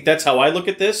that. I think that's how I look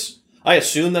at this. I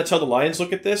assume that's how the Lions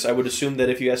look at this. I would assume that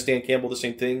if you ask Dan Campbell the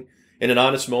same thing in an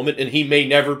honest moment, and he may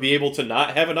never be able to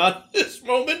not have an honest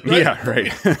moment, right? Yeah,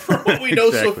 right. From what we know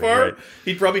Exactly, so far, right.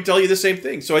 He'd probably tell you the same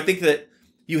thing. So I think that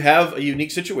you have a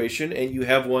unique situation, and you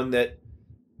have one that,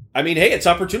 I mean, hey, it's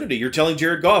opportunity. You're telling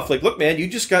Jared Goff, like, look, man, you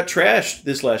just got trashed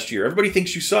this last year. Everybody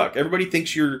thinks you suck. Everybody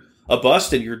thinks you're a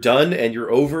bust and you're done and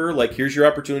you're over. Like, here's your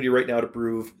opportunity right now to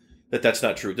prove that that's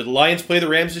not true. Did the Lions play the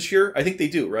Rams this year? I think they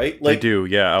do, right? Like, They do,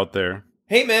 yeah, out there.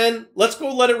 hey, man, let's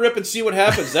go let it rip and see what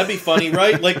happens. That'd be funny,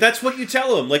 right? Like, that's what you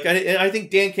tell him. Like, I think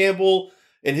Dan Campbell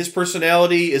and his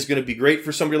personality is going to be great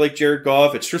for somebody like Jared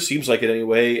Goff. It sure seems like it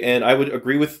anyway. And I would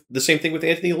agree with the same thing with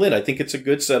Anthony Lynn. I think it's a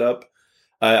good setup.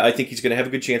 I think he's going to have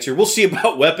a good chance here. We'll see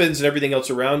about weapons and everything else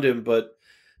around him. But,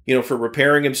 you know, for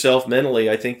repairing himself mentally,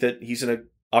 I think that he's in an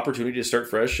opportunity to start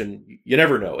fresh. And you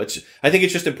never know. I think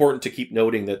it's just important to keep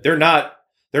noting that they're not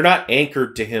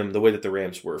anchored to him the way that the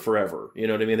Rams were forever. You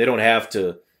know what I mean? They don't have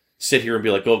to sit here and be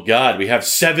like, oh God, we have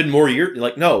 7 more years.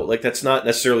 Like, no, like that's not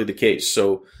necessarily the case.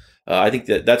 So I think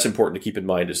that's important to keep in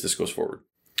mind as this goes forward.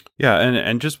 Yeah,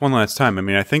 and just one last time. I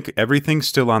mean, I think everything's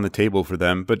still on the table for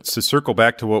them. But to circle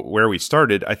back to where we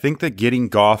started, I think that getting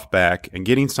Goff back and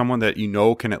getting someone that you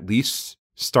know can at least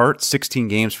start 16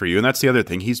 games for you, and that's the other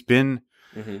thing. He's been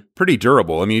pretty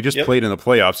durable. I mean, he just played in the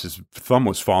playoffs. His thumb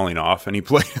was falling off, and he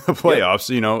played in the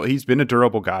playoffs. You know, he's been a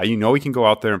durable guy. You know he can go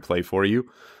out there and play for you.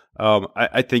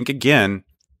 I think, again,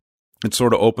 it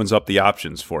sort of opens up the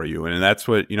options for you. And that's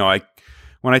what, you know,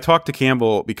 when I talked to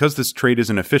Campbell, because this trade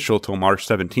isn't official till March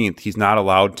 17th, he's not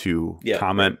allowed to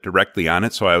comment directly on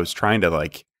it. So I was trying to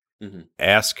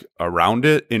ask around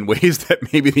it in ways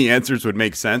that maybe the answers would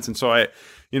make sense. And so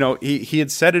he had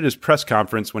said at his press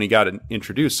conference when he got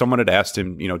introduced, someone had asked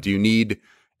him, you know, do you need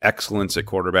excellence at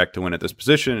quarterback to win at this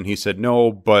position? And he said,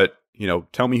 no, but, you know,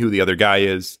 tell me who the other guy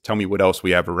is. Tell me what else we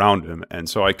have around him. And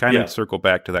so I kind of circled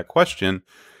back to that question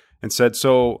and said,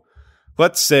 so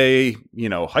let's say, you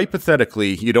know,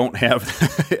 hypothetically, you don't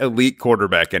have elite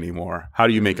quarterback anymore. How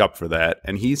do you make up for that?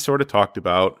 And he sort of talked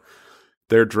about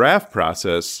their draft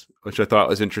process, which I thought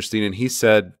was interesting. And he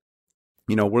said,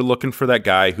 you know, we're looking for that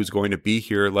guy who's going to be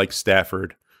here like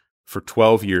Stafford for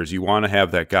 12 years. You want to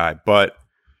have that guy, but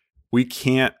we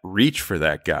can't reach for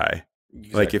that guy.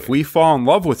 Exactly. Like, if we fall in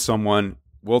love with someone,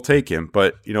 we'll take him.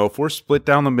 But, you know, if we're split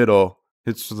down the middle,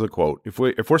 it's the quote, if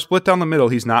we're split down the middle,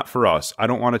 he's not for us. I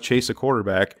don't want to chase a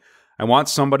quarterback. I want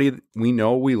somebody we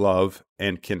know we love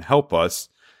and can help us.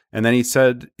 And then he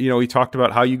said, you know, he talked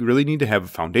about how you really need to have a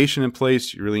foundation in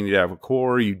place. You really need to have a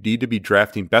core. You need to be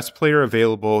drafting best player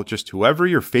available. Just whoever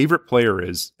your favorite player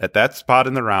is at that spot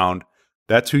in the round,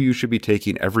 that's who you should be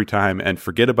taking every time, and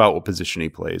forget about what position he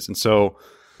plays. And so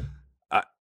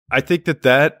I think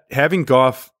that having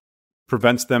Goff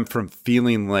prevents them from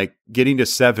feeling like getting to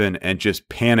 7 and just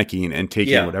panicking and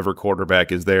taking whatever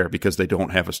quarterback is there because they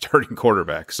don't have a starting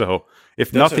quarterback. So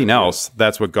if nothing else,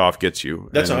 that's what Goff gets you.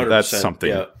 That's 100%. That's something.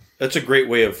 Yeah. That's a great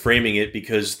way of framing it,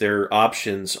 because their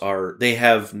options they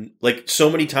have, like, so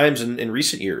many times in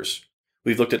recent years,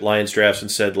 we've looked at Lions drafts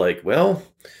and said, like, well,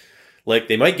 like,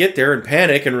 they might get there and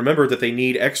panic and remember that they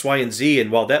need X, Y, and Z. And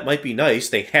while that might be nice,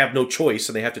 they have no choice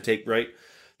and they have to take, right?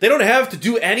 They don't have to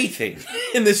do anything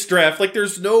in this draft. Like,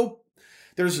 there's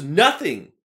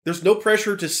nothing. There's no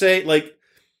pressure to say, like,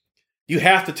 you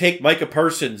have to take Micah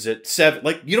Parsons at 7.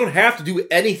 Like, you don't have to do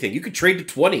anything. You could trade to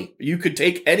 20. You could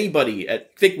take anybody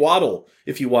at Thick Waddle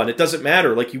if you want. It doesn't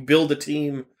matter. Like, you build a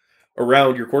team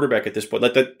around your quarterback at this point.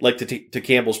 Like to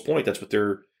Campbell's point, that's what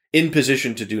they're in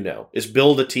position to do now, is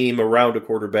build a team around a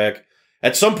quarterback.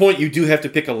 At some point, you do have to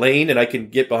pick a lane, and I can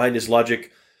get behind his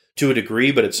logic to a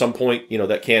degree, but at some point, you know,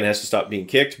 that can has to stop being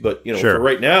kicked. But, you know, for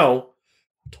right now,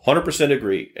 100%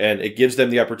 agree. And it gives them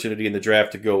the opportunity in the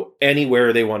draft to go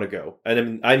anywhere they want to go.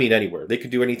 And I mean anywhere. They can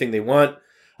do anything they want.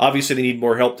 Obviously, they need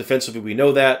more help defensively. We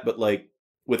know that. But, like,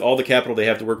 with all the capital they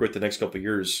have to work with the next couple of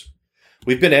years,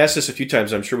 we've been asked this a few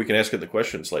times. I'm sure we can ask it in the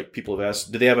questions. Like, people have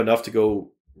asked, do they have enough to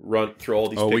go run through all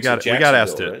these picks? We got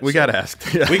asked it. Right? We got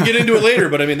asked. Yeah. We can get into it later,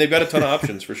 but I mean, they've got a ton of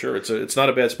options for sure. It's not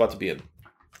a bad spot to be in.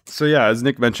 So yeah, as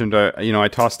Nick mentioned, you know, I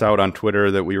tossed out on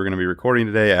Twitter that we were going to be recording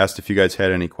today. I asked if you guys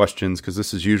had any questions, because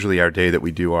this is usually our day that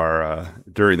we do our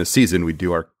during the season. We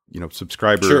do our, you know,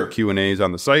 subscriber Q&As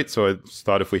on the site. So I just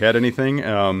thought if we had anything,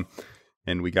 and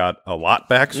we got a lot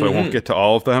back, so I won't get to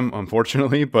all of them,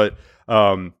 unfortunately. But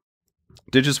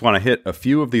did just want to hit a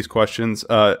few of these questions.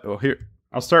 Here,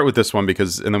 I'll start with this one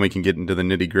and then we can get into the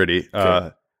nitty gritty.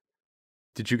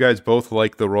 Did you guys both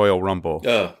like the Royal Rumble?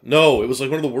 No, it was like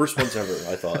one of the worst ones ever,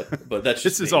 I thought. But that's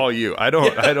just this is all you.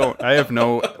 I have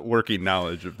no working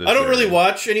knowledge of this. I don't really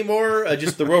watch anymore.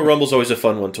 Just the Royal Rumble's always a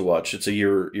fun one to watch. It's a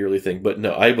yearly thing. But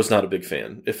no, I was not a big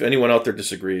fan. If anyone out there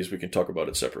disagrees, we can talk about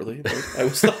it separately. But I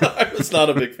was not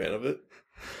a big fan of it.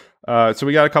 So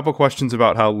we got a couple questions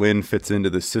about how Lynn fits into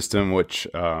the system, which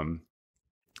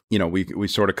we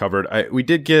sort of covered. We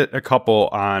did get a couple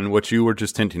on what you were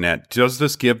just hinting at. Does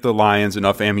this give the Lions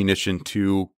enough ammunition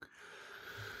to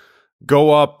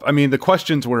go up? I mean, the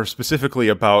questions were specifically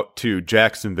about to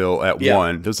Jacksonville at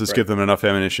 1. Does this give them enough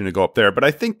ammunition to go up there? But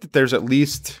I think that there's at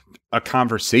least a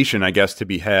conversation, I guess, to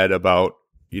be had about,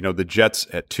 the Jets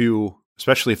at 2,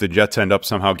 especially if the Jets end up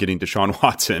somehow getting Deshaun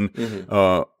Watson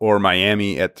or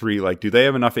Miami at 3. Like, do they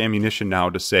have enough ammunition now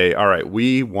to say, all right,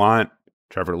 we want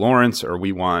Trevor Lawrence, or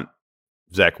we want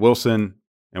Zach Wilson,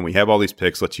 and we have all these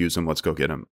picks. Let's use them. Let's go get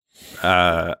them.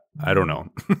 I don't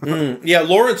know. Yeah,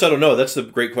 Lawrence, I don't know. That's the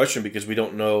great question because we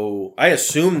don't know. I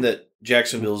assume that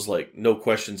Jacksonville's like no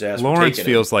questions asked. Lawrence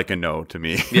feels like a no to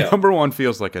me. Yeah. Number 1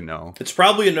 feels like a no. It's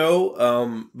probably a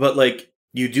no, but like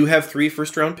you do have 3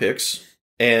 first-round picks,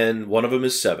 and one of them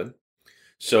is 7.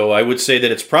 So I would say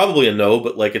that it's probably a no,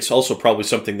 but like it's also probably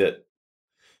something that,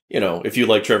 if you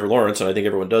like Trevor Lawrence, and I think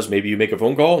everyone does, maybe you make a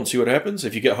phone call and see what happens.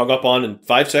 If you get hung up on in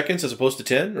 5 seconds as opposed to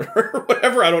 10 or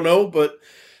whatever, I don't know. But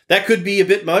that could be a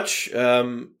bit much.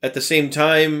 At the same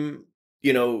time,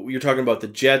 you're talking about the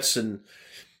Jets and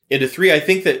into 3. I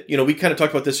think that, we kind of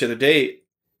talked about this the other day.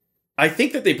 I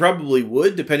think that they probably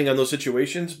would, depending on those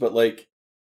situations. But like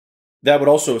that would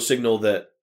also signal that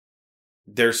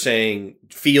they're saying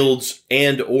Fields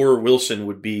and or Wilson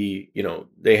would be,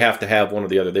 they have to have one or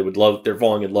the other. They're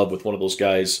falling in love with one of those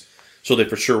guys, so they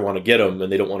for sure want to get them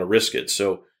and they don't want to risk it.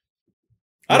 So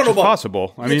I don't know about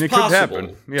possible. I mean, it could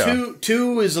happen. Yeah.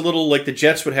 Two is a little like the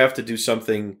Jets would have to do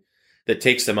something that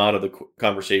takes them out of the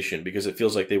conversation because it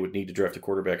feels like they would need to draft a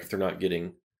quarterback if they're not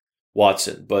getting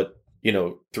Watson. But,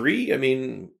 3, I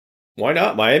mean, why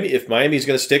not? If Miami's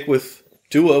going to stick with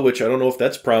Tua, which I don't know if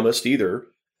that's promised either.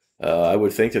 I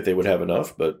would think that they would have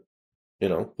enough, but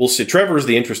we'll see. Trevor is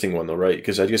the interesting one, though, right?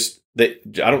 Because I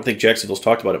don't think Jacksonville's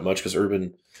talked about it much because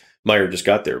Urban Meyer just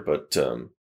got there, but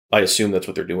I assume that's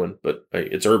what they're doing. But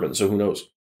it's Urban, so who knows?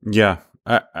 Yeah,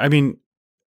 I mean,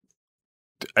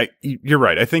 you're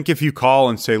right. I think if you call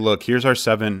and say, "Look, here's our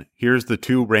 7. Here's the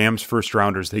 2 Rams first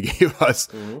rounders they gave us,"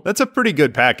 that's a pretty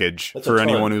good package for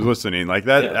anyone who's listening. Like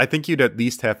that, yeah. I think you'd at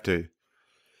least have to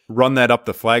run that up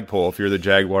the flagpole if you're the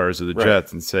Jaguars or the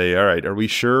Jets and say, all right, are we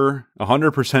sure,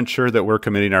 100% sure that we're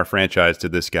committing our franchise to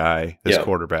this guy, this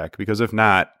quarterback? Because if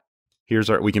not,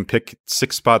 we can pick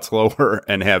 6 spots lower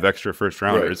and have extra first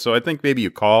rounders. Right. So I think maybe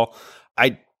you call.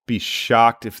 I'd be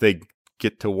shocked if they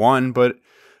get to 1, but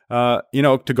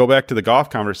to go back to the Goff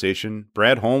conversation,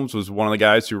 Brad Holmes was one of the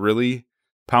guys who really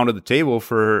pounded the table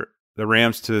for the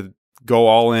Rams to go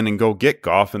all in and go get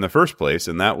Goff in the first place.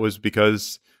 And that was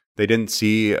because they didn't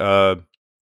see, a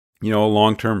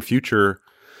long-term future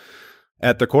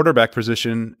at the quarterback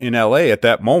position in LA at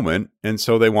that moment, and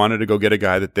so they wanted to go get a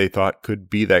guy that they thought could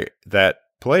be that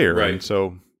player. Right. And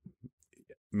so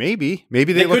maybe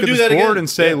they look at this board again and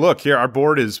say, "Look, here our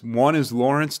board is 1 is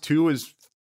Lawrence, 2 is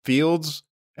Fields,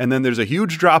 and then there's a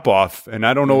huge drop off, and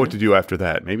I don't know what to do after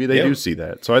that." Maybe they do see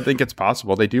that. So I think it's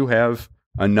possible they do have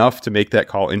enough to make that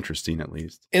call interesting, at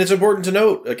least. And it's important to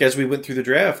note, like as we went through the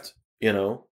draft,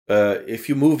 if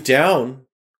you move down,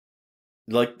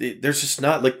 like there's just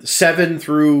not like 7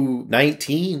 through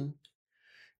 19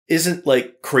 isn't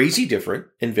like crazy different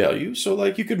in value. So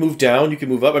like you could move down, you could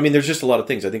move up. I mean, there's just a lot of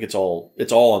things. I think it's all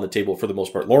on the table for the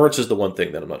most part. Lawrence is the one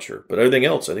thing that I'm not sure, but everything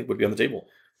else I think would be on the table.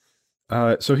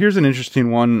 So here's an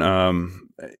interesting one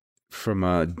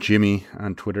from Jimmy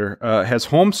on Twitter. Has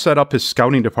Holmes set up his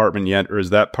scouting department yet, or is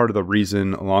that part of the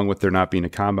reason, along with there not being a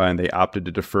combine, they opted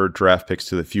to defer draft picks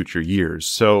to the future years?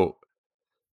 So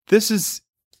this is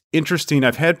interesting.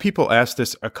 I've had people ask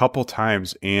this a couple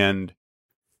times, and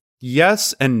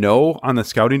yes and no on the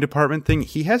scouting department thing.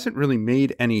 He hasn't really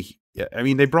made any. I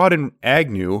mean, they brought in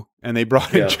Agnew and they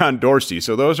brought in John Dorsey.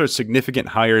 So those are significant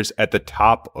hires at the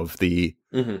top of the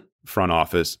front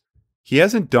office. He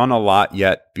hasn't done a lot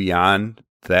yet beyond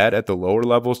that at the lower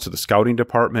levels to the scouting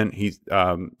department. He's,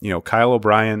 Kyle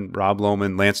O'Brien, Rob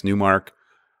Lohman, Lance Newmark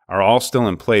are all still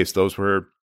in place. Those were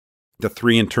the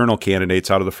 3 internal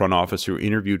candidates out of the front office who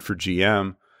interviewed for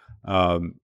GM.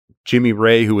 Jimmy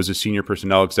Ray, who was a senior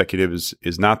personnel executive,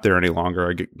 is not there any longer.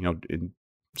 I get,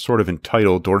 sort of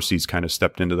entitled. Dorsey's kind of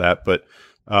stepped into that, but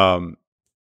the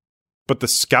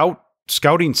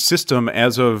scouting system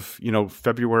as of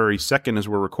February 2nd, as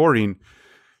we're recording,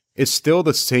 is still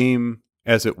the same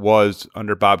as it was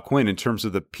under Bob Quinn in terms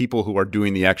of the people who are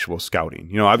doing the actual scouting.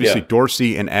 You know, obviously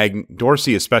Dorsey and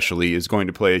Dorsey especially is going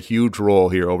to play a huge role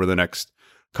here over the next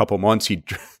couple months.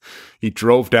 He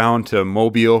drove down to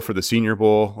Mobile for the Senior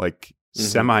Bowl, like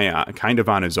kind of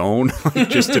on his own, like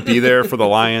just to be there for the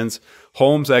Lions.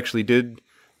 Holmes actually did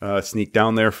sneak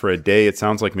down there for a day. It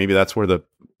sounds like maybe that's where the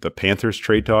Panthers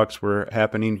trade talks were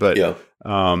happening. But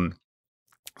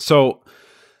so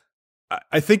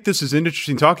I think this is an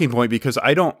interesting talking point because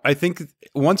I think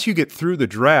once you get through the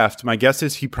draft, my guess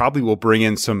is he probably will bring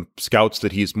in some scouts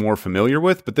that he's more familiar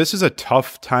with, but this is a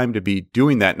tough time to be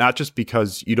doing that, not just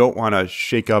because you don't want to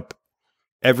shake up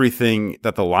everything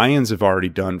that the Lions have already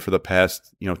done for the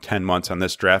past, 10 months on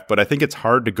this draft, but I think it's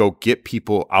hard to go get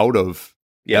people out of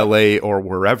LA or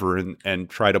wherever and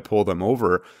try to pull them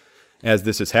over as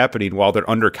this is happening while they're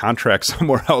under contract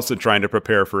somewhere else and trying to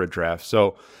prepare for a draft.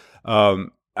 So,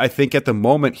 I think at the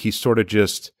moment he's sort of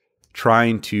just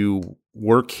trying to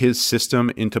work his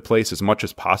system into place as much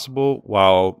as possible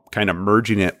while kind of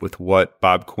merging it with what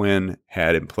Bob Quinn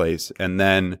had in place. And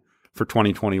then for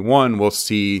 2021, we'll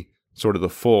see sort of the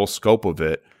full scope of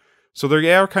it. So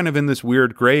they are kind of in this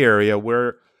weird gray area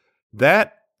where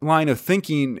that line of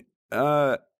thinking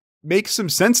makes some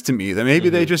sense to me, that maybe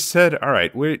they just said, all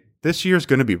right, this year's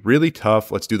going to be really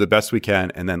tough. Let's do the best we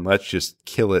can. And then let's just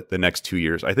kill it the next 2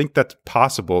 years. I think that's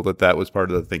possible that was part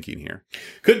of the thinking here.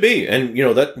 Could be. And,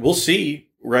 that we'll see,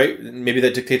 right? Maybe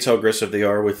that dictates how aggressive they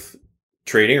are with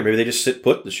trading, or maybe they just sit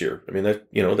put this year. I mean,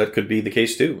 that could be the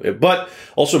case too. But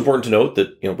also important to note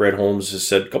that, Brad Holmes has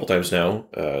said a couple times now,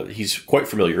 he's quite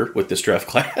familiar with this draft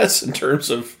class in terms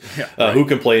of who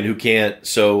can play and who can't.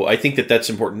 So I think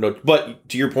that's important to note. But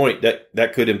to your point,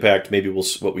 that could impact maybe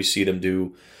what we see them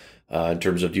do in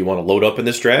terms of, do you want to load up in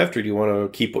this draft or do you want to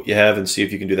keep what you have and see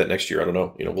if you can do that next year? I don't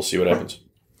know. We'll see what happens.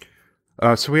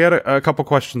 So we had a couple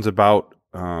questions about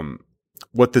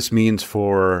what this means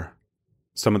for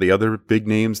some of the other big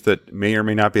names that may or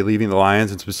may not be leaving the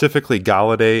Lions, and specifically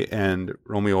Galladay and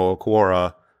Romeo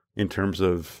Okwara in terms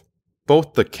of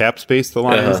both the cap space the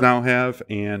Lions now have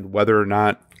and whether or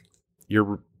not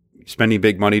you're spending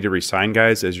big money to re-sign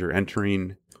guys as you're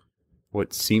entering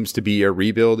what seems to be a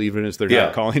rebuild, even as they're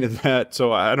not calling it that.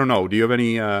 So I don't know. Do you have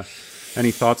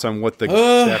any thoughts on what the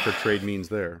Stafford trade means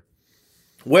there?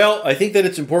 Well, I think that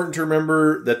it's important to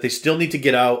remember that they still need to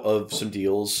get out of some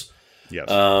deals. Yes.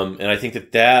 And I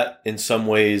think that in some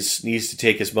ways needs to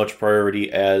take as much priority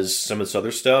as some of this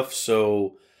other stuff.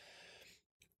 So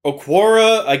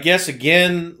Okwara, I guess,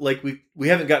 again, like we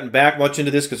haven't gotten back much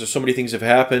into this because there's so many things have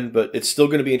happened, but it's still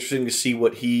going to be interesting to see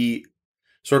what he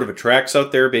sort of attracts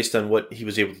out there based on what he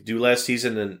was able to do last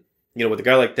season. And, with a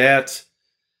guy like that,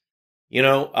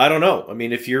 I don't know. I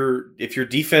mean, if your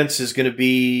defense is going to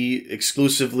be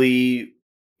exclusively,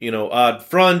 odd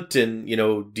front and,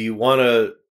 do you want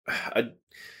to,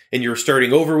 and you're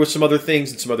starting over with some other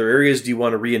things in some other areas, do you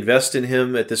want to reinvest in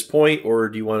him at this point or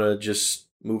do you want to just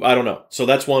move? I don't know. So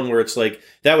that's one where it's like,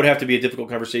 that would have to be a difficult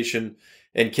conversation.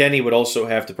 And Kenny would also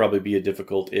have to probably be a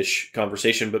difficult-ish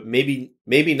conversation, but maybe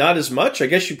not as much. I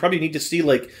guess you probably need to see,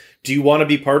 like, do you want to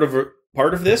be part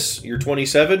of this? You're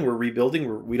 27. We're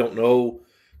rebuilding. We don't know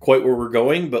quite where we're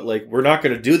going, but like, we're not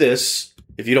going to do this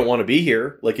if you don't want to be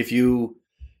here. Like, if you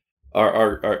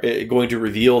are going to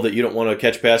reveal that you don't want to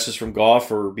catch passes from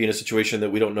Goff or be in a situation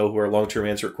that we don't know who our long-term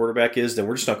answer at quarterback is, then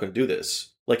we're just not going to do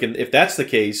this. Like, and if that's the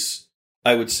case,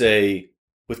 I would say,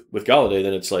 with Galladay,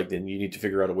 then it's like, then you need to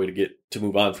figure out a way to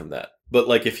move on from that. But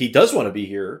like, if he does want to be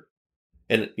here,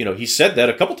 and he said that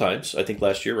a couple times, I think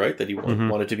last year, right, that he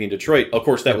wanted to be in Detroit. Of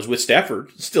course, that was with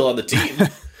Stafford still on the team,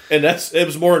 and it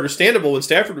was more understandable when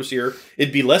Stafford was here.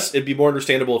 It'd be more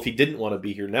understandable if he didn't want to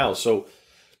be here now. So,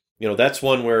 that's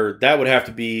one where that would have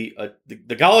to be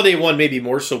the Galladay one, maybe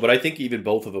more so, but I think even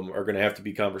both of them are going to have to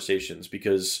be conversations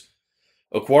because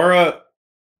Okwara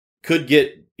could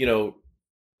get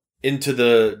into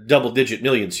the double-digit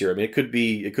millions here. I mean, it could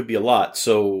be a lot.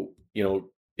 So,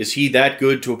 is he that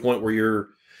good to a point where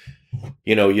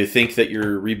you think that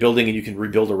you're rebuilding and you can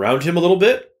rebuild around him a little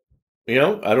bit? I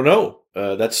don't know.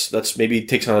 That's maybe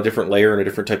takes on a different layer and a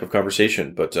different type of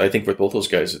conversation. But I think with both those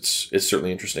guys, it's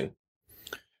certainly interesting.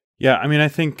 Yeah, I mean, I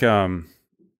think the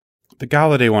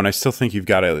Galladay one, I still think you've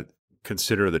got to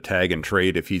consider the tag and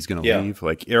trade if he's going to leave,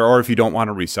 like, or if you don't want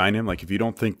to re-sign him, like if you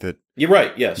don't think that you're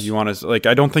right, yes, you want to, like,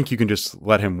 I don't think you can just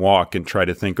let him walk and try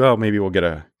to think, oh, maybe we'll get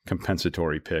a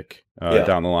compensatory pick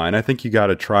down the line. I think you got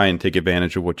to try and take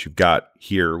advantage of what you've got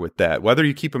here with that, whether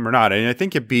you keep him or not. And I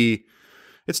think it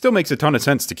still makes a ton of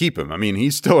sense to keep him. I mean,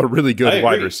 he's still a really good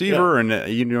wide receiver, and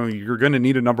you're going to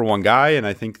need a number one guy. And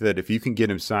I think that if you can get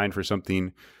him signed for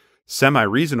something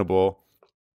semi-reasonable,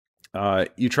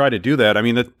 you try to do that. I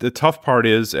mean, the tough part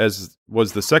is, as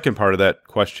was the second part of that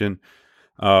question,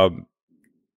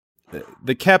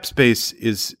 the cap space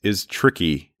is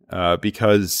tricky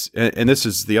because, and this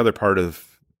is the other part of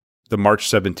the March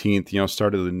 17th,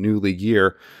 start of the new league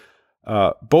year.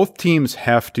 Both teams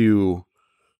have to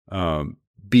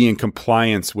be in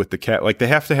compliance with the cap. Like, they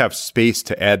have to have space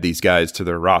to add these guys to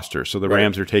their roster. So the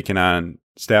Rams are taking on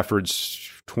Stafford's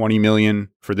 $20 million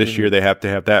for this year. They have to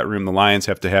have that room. The Lions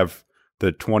have to have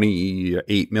the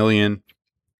 $28 million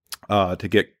to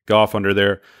get Goff under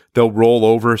there. They'll roll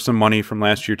over some money from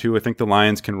last year too. I think the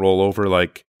Lions can roll over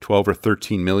like 12 or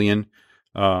 13 million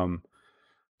from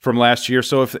last year.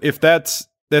 So if that's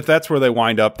where they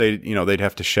wind up, they'd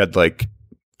have to shed like,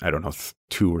 I don't know,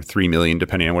 2 or 3 million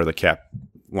depending on where the cap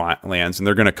lands, and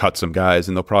they're going to cut some guys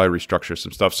and they'll probably restructure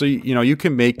some stuff. So you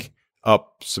can make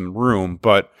up some room,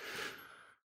 but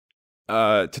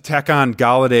to tack on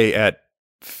Galladay at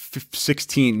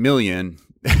 16 million,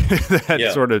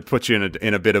 that sort of puts you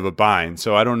in a bit of a bind.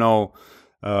 So I don't know.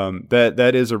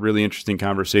 That is a really interesting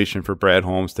conversation for Brad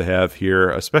Holmes to have here,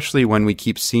 especially when we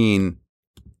keep seeing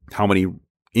how many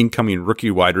incoming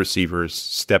rookie wide receivers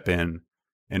step in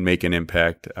and make an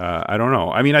impact. I don't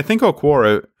know. I mean, I think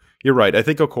Okwara, you're right. I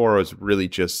think Okwara is really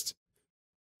just,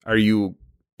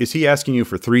 is he asking you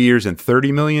for 3 years and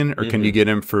 30 million, or can you get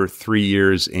him for 3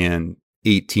 years and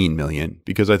 18 million?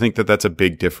 Because I think that's a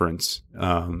big difference.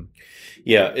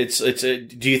 Yeah,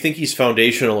 do you think he's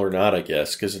foundational or not, I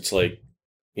guess? Because it's like,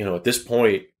 at this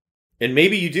point, and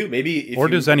maybe you do,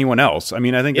 does anyone else? I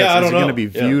mean, I think that's going to be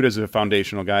viewed as a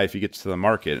foundational guy if he gets to the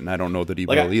market, and I don't know that he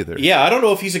will either. Yeah, I don't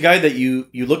know if he's a guy that you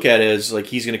look at as like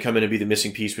he's going to come in and be the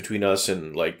missing piece between us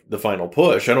and like the final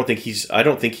push. I don't think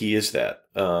he is that.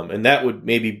 And that would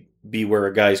maybe be where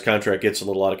a guy's contract gets a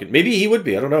little out of control. Maybe he would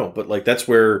be, I don't know, but like that's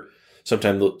where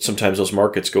sometimes those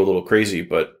markets go a little crazy,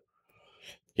 but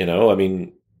I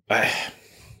mean,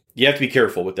 you have to be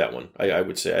careful with that one. I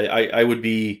would say I would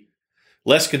be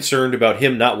less concerned about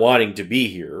him not wanting to be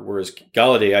here, whereas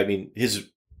Galladay, I mean, his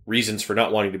reasons for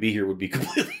not wanting to be here would be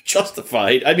completely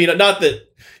justified. I mean, not that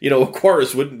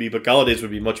Okwara's wouldn't be, but Galladay's would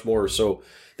be much more. So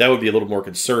that would be a little more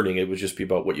concerning. It would just be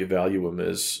about what you value him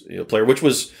as a player, which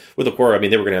was with Okwara. I mean,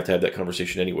 they were going to have that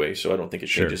conversation anyway, so I don't think it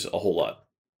changes a whole lot.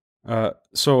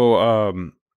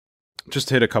 Just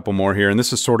to hit a couple more here, and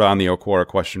this is sort of on the Okwara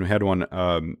question. We had one,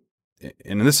 and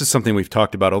this is something we've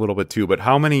talked about a little bit too, but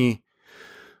how many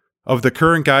of the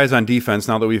current guys on defense,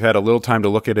 now that we've had a little time to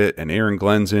look at it and Aaron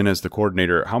Glenn's in as the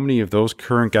coordinator, how many of those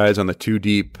current guys on the 2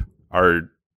 deep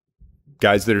are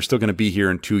guys that are still going to be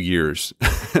here in 2 years?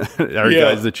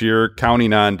 Guys that you're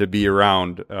counting on to be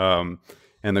around?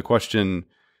 And the question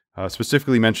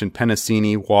specifically mentioned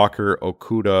Penasini, Walker,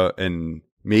 Okudah, and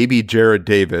maybe Jared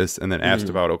Davis, and then asked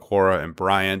about Okwara and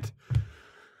Bryant.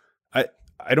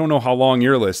 I don't know how long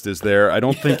your list is there. I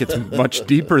don't think it's much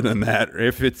deeper than that,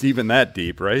 if it's even that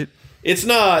deep, right? It's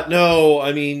not. No,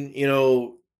 I mean,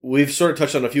 we've sort of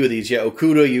touched on a few of these. Yeah,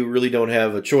 Okudah, you really don't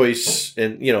have a choice,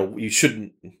 and you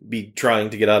shouldn't be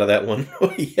trying to get out of that one.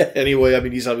 Anyway, I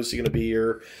mean, he's obviously going to be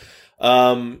here.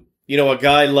 A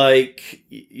guy like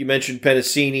you mentioned,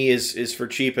 Penasini is for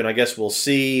cheap, and I guess we'll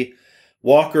see.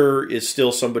 Walker is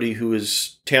still somebody who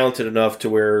is talented enough to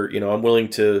where I'm willing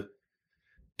to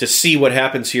see what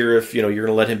happens here if you're going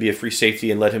to let him be a free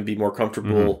safety and let him be more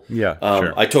comfortable. Mm-hmm. Yeah,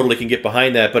 sure. I totally can get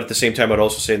behind that, but at the same time, I'd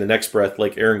also say in the next breath,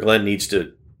 like Aaron Glenn needs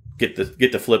to get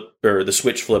the flip or the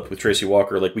switch flipped with Tracy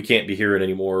Walker. Like, we can't be hearing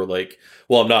anymore. Like,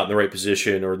 well, I'm not in the right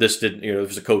position, or this didn't. It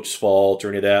was a coach's fault or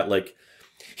any of that. Like,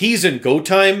 he's in go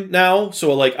time now,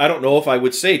 so like I don't know if I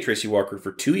would say Tracy Walker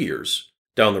for 2 years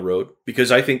down the road,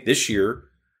 because I think this year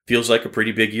feels like a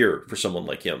pretty big year for someone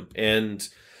like him. And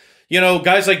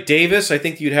guys like Davis, I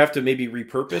think you'd have to maybe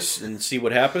repurpose and see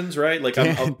what happens, right? Like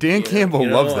Dan Campbell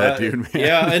loves that dude, man.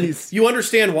 Yeah, and you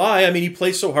understand why. I mean, he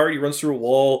plays so hard, he runs through a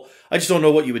wall. I just don't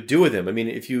know what you would do with him. I mean,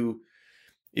 if you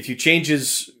change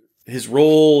his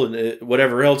role and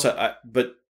whatever else,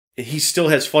 but he still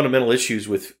has fundamental issues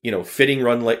with fitting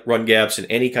run gaps in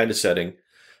any kind of setting.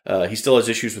 He still has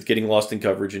issues with getting lost in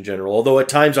coverage in general. Although at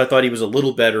times I thought he was a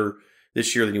little better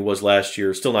this year than he was last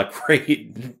year. Still not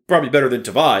great. Probably better than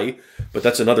Tavai, but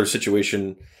that's another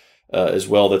situation as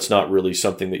well. That's not really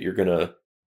something that you're going to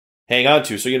hang on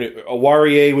to. So,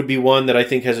 Awarie would be one that I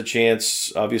think has a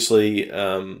chance. Obviously,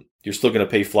 you're still going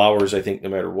to pay Flowers, I think, no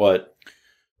matter what.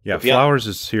 Yeah, Flowers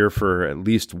is here for at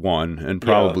least 1 and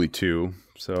probably 2.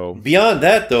 So beyond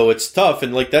that, though, it's tough.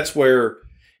 And like that's where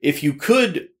if you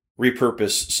could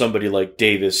repurpose somebody like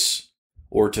Davis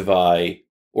or Tavai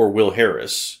or Will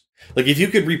Harris, like if you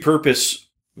could repurpose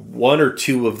 1 or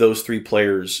 2 of those 3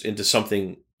 players into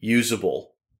something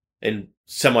usable, and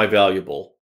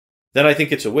semi-valuable, then I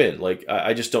think it's a win. Like,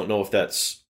 I just don't know if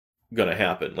that's going to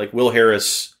happen. Like, Will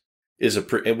Harris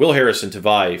and Will Harris and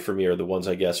Tavai for me are the ones,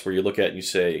 I guess, where you look at and you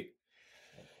say,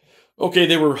 okay,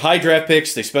 they were high draft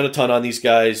picks. They spent a ton on these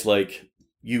guys. Like,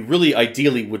 you really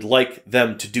ideally would like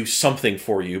them to do something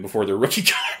for you before their rookie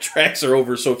contracts are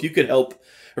over. So if you could help,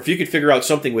 or if you could figure out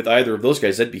something with either of those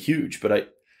guys, that'd be huge. But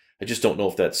I just don't know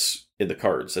if that's in the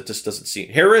cards. That just doesn't seem.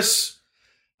 Harris,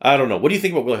 I don't know. What do you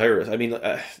think about Will Harris? I mean,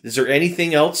 is there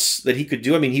anything else that he could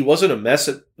do? I mean, he wasn't a mess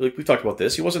at, like we talked about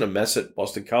this, he wasn't a mess at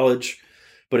Boston College,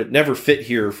 but it never fit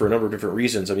here for a number of different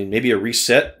reasons. I mean, maybe a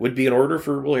reset would be in order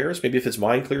for Will Harris. Maybe if his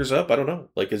mind clears up, I don't know.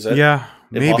 Like, is that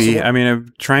maybe? impossible? I mean,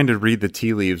 I'm trying to read the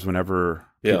tea leaves whenever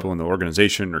people in the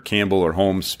organization or Campbell or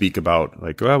Holmes speak about,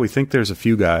 like, well, we think there's a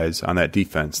few guys on that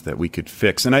defense that we could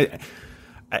fix. And I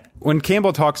when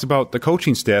Campbell talks about the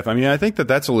coaching staff, I mean, I think that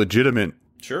that's a legitimate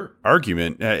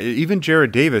argument. Even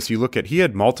Jared Davis, you look at, he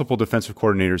had multiple defensive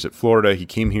coordinators at Florida. He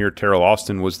came here. Terrell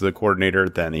Austin was the coordinator.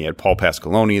 Then he had Paul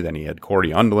Pasqualoni. Then he had Corey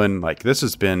Undlin. Like, this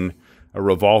has been a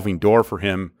revolving door for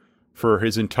him for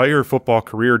his entire football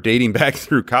career, dating back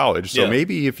through college. So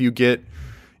maybe if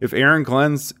Aaron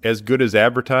Glenn's as good as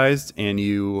advertised, and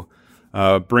you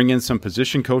bring in some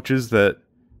position coaches that,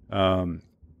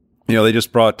 they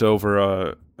just brought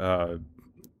over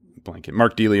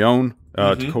Mark DeLeon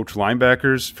to coach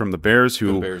linebackers from the Bears,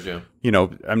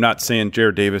 I'm not saying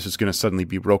Jared Davis is going to suddenly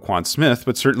be Roquan Smith,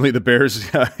 but certainly the Bears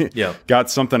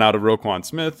got something out of Roquan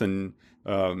Smith. And,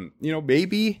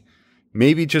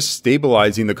 maybe just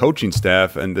stabilizing the coaching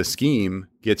staff and the scheme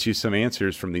gets you some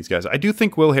answers from these guys. I do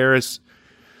think Will Harris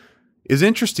is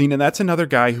interesting, and that's another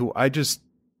guy who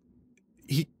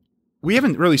we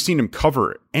haven't really seen him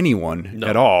cover anyone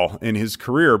at all in his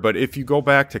career. But if you go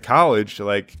back to college,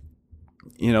 like,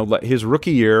 his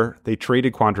rookie year, they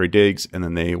traded Quandre Diggs, and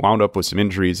then they wound up with some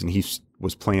injuries, and he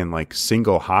was playing like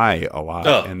single high a lot.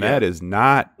 That is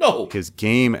not his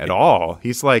game at all.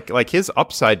 He's like his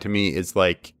upside to me is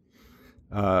like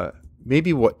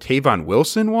maybe what Tavon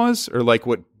Wilson was, or like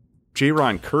what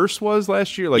Jaron Kearse was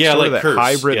last year, like sort of that Kearse,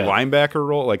 hybrid linebacker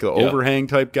role, like the overhang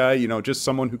type guy, just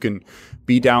someone who can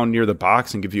be down near the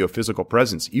box and give you a physical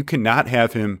presence. You cannot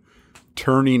have him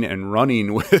turning and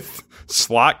running with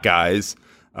slot guys.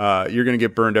 You're going to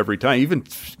get burned every time. Even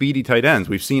speedy tight ends,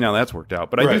 we've seen how that's worked out.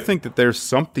 But I do think that there's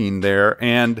something there,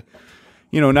 and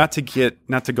not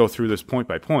to go through this point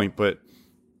by point, but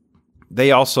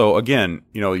they also, again,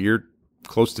 you're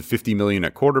close to $50 million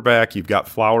at quarterback. You've got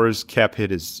Flowers, cap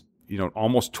hit is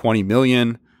almost $20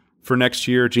 million for next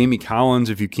year. Jamie Collins,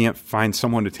 if you can't find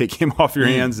someone to take him off your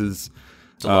hands, is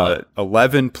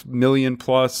 $11 million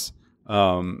plus.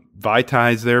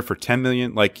 Vitai's there for $10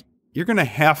 million. Like, you're going to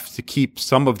have to keep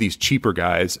some of these cheaper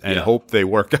guys and hope they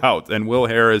work out. And Will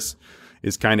Harris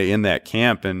is kind of in that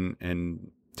camp,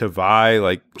 and Tavai,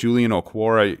 like Julian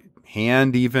Okwara,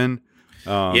 Hand even.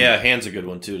 Hand's a good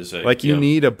one too to say. Like, you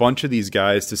need a bunch of these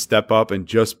guys to step up and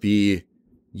just be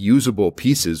usable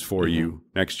pieces for you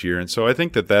next year. And so I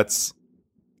think that that's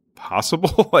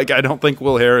possible. Like, I don't think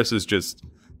Will Harris is just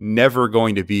never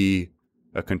going to be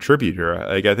a contributor.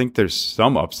 Like, I think there's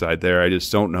some upside there. I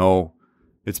just don't know.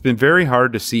 It's been very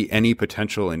hard to see any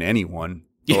potential in anyone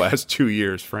the last 2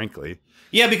 years, frankly.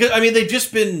 Yeah, because, I mean, they've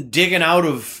just been digging out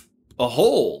of a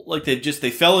hole. Like, they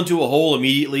fell into a hole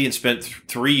immediately and spent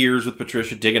 3 years with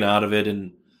Patricia digging out of it.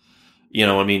 And,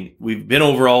 I mean, we've been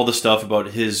over all the stuff about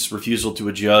his refusal to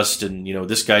adjust, and,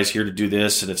 this guy's here to do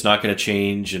this and it's not going to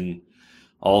change and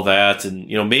all that. And,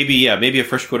 maybe a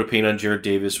fresh coat of paint on Jared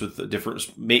Davis with a different,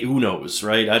 who knows,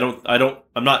 right?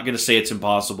 I'm not going to say it's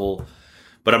impossible,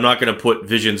 but I'm not going to put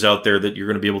visions out there that you're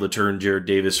going to be able to turn Jared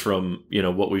Davis from,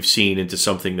 what we've seen into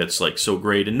something that's like so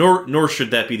great. And nor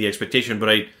should that be the expectation. But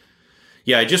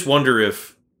I just wonder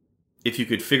if you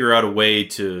could figure out a way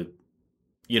to,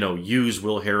 use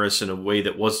Will Harris in a way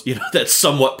that was, that's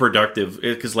somewhat productive,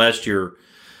 because last year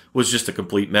was just a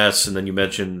complete mess. And then you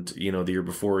mentioned, the year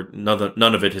before,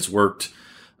 none of it has worked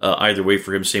either way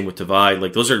for him. Same with Tavai.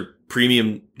 Like, those are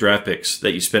premium draft picks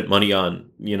that you spent money on,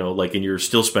 and you're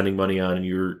still spending money on, and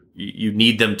you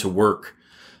need them to work.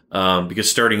 Because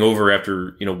starting over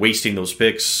after, wasting those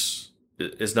picks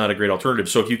is not a great alternative.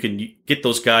 So if you can get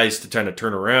those guys to kind of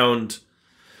turn around,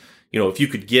 if you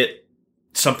could get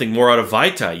something more out of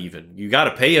Vaitai, even, you got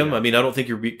to pay him. I mean, I don't think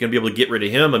you're going to be able to get rid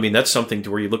of him. I mean, that's something to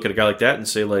where you look at a guy like that and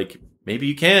say, like, maybe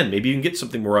you can get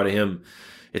something more out of him.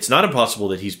 It's not impossible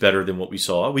that he's better than what we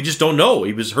saw. We just don't know.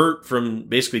 He was hurt from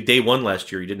basically day one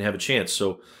last year. He didn't have a chance.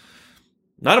 So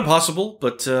not impossible,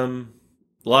 but a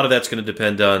lot of that's going to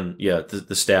depend on,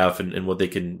 the staff and what they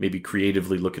can maybe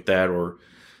creatively look at that, or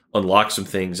unlock some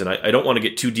things. And I don't want to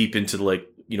get too deep into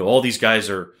all these guys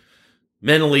are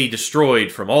mentally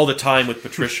destroyed from all the time with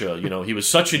Patricia. He was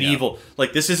such an evil.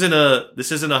 Like this isn't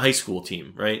a high school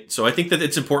team, right? So I think that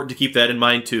it's important to keep that in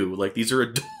mind too. Like these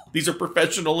are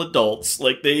professional adults.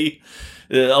 Like a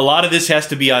lot of this has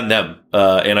to be on them.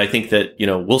 And I think that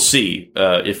we'll see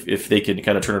if they can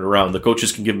kind of turn it around. The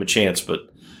coaches can give them a chance, but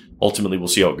ultimately we'll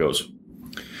see how it goes.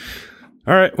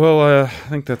 All right. Well, I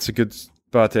think that's a good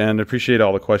spot to end. I appreciate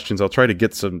all the questions. I'll try to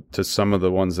get to some of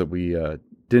the ones that we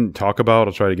didn't talk about.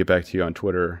 I'll try to get back to you on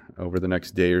Twitter over the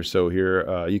next day or so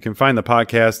here. You can find the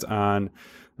podcast on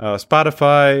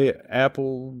Spotify,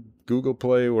 Apple, Google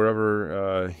Play,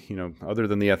 wherever, other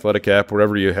than the Athletic app,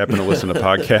 wherever you happen to listen to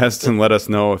podcasts, and let us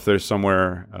know if there's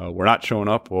somewhere we're not showing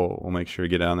up. We'll make sure to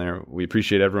get down there. We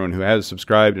appreciate everyone who has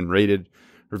subscribed and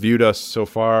reviewed us so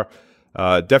far.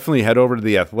 Definitely head over to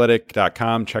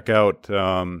theathletic.com, check out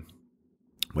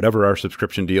whatever our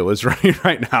subscription deal is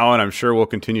right now, and I'm sure we'll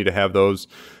continue to have those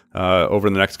over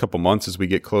the next couple months as we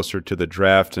get closer to the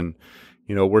draft. And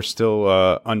we're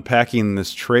still unpacking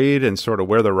this trade and sort of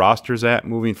where the roster's at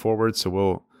moving forward, so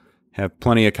we'll have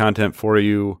plenty of content for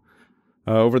you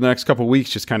over the next couple weeks,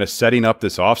 just kind of setting up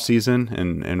this offseason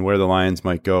and where the Lions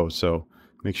might go. So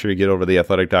make sure you get over to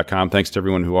theathletic.com. Thanks to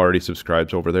everyone who already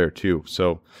subscribes over there too.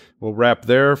 So we'll wrap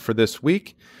there for this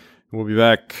week. We'll be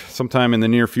back sometime in the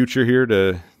near future here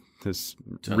to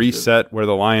reset good. Where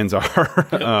the Lions are.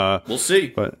 Yep. We'll see.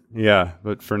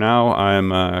 But for now,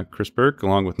 I'm Chris Burke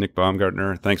along with Nick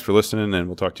Baumgartner. Thanks for listening, and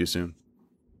we'll talk to you soon.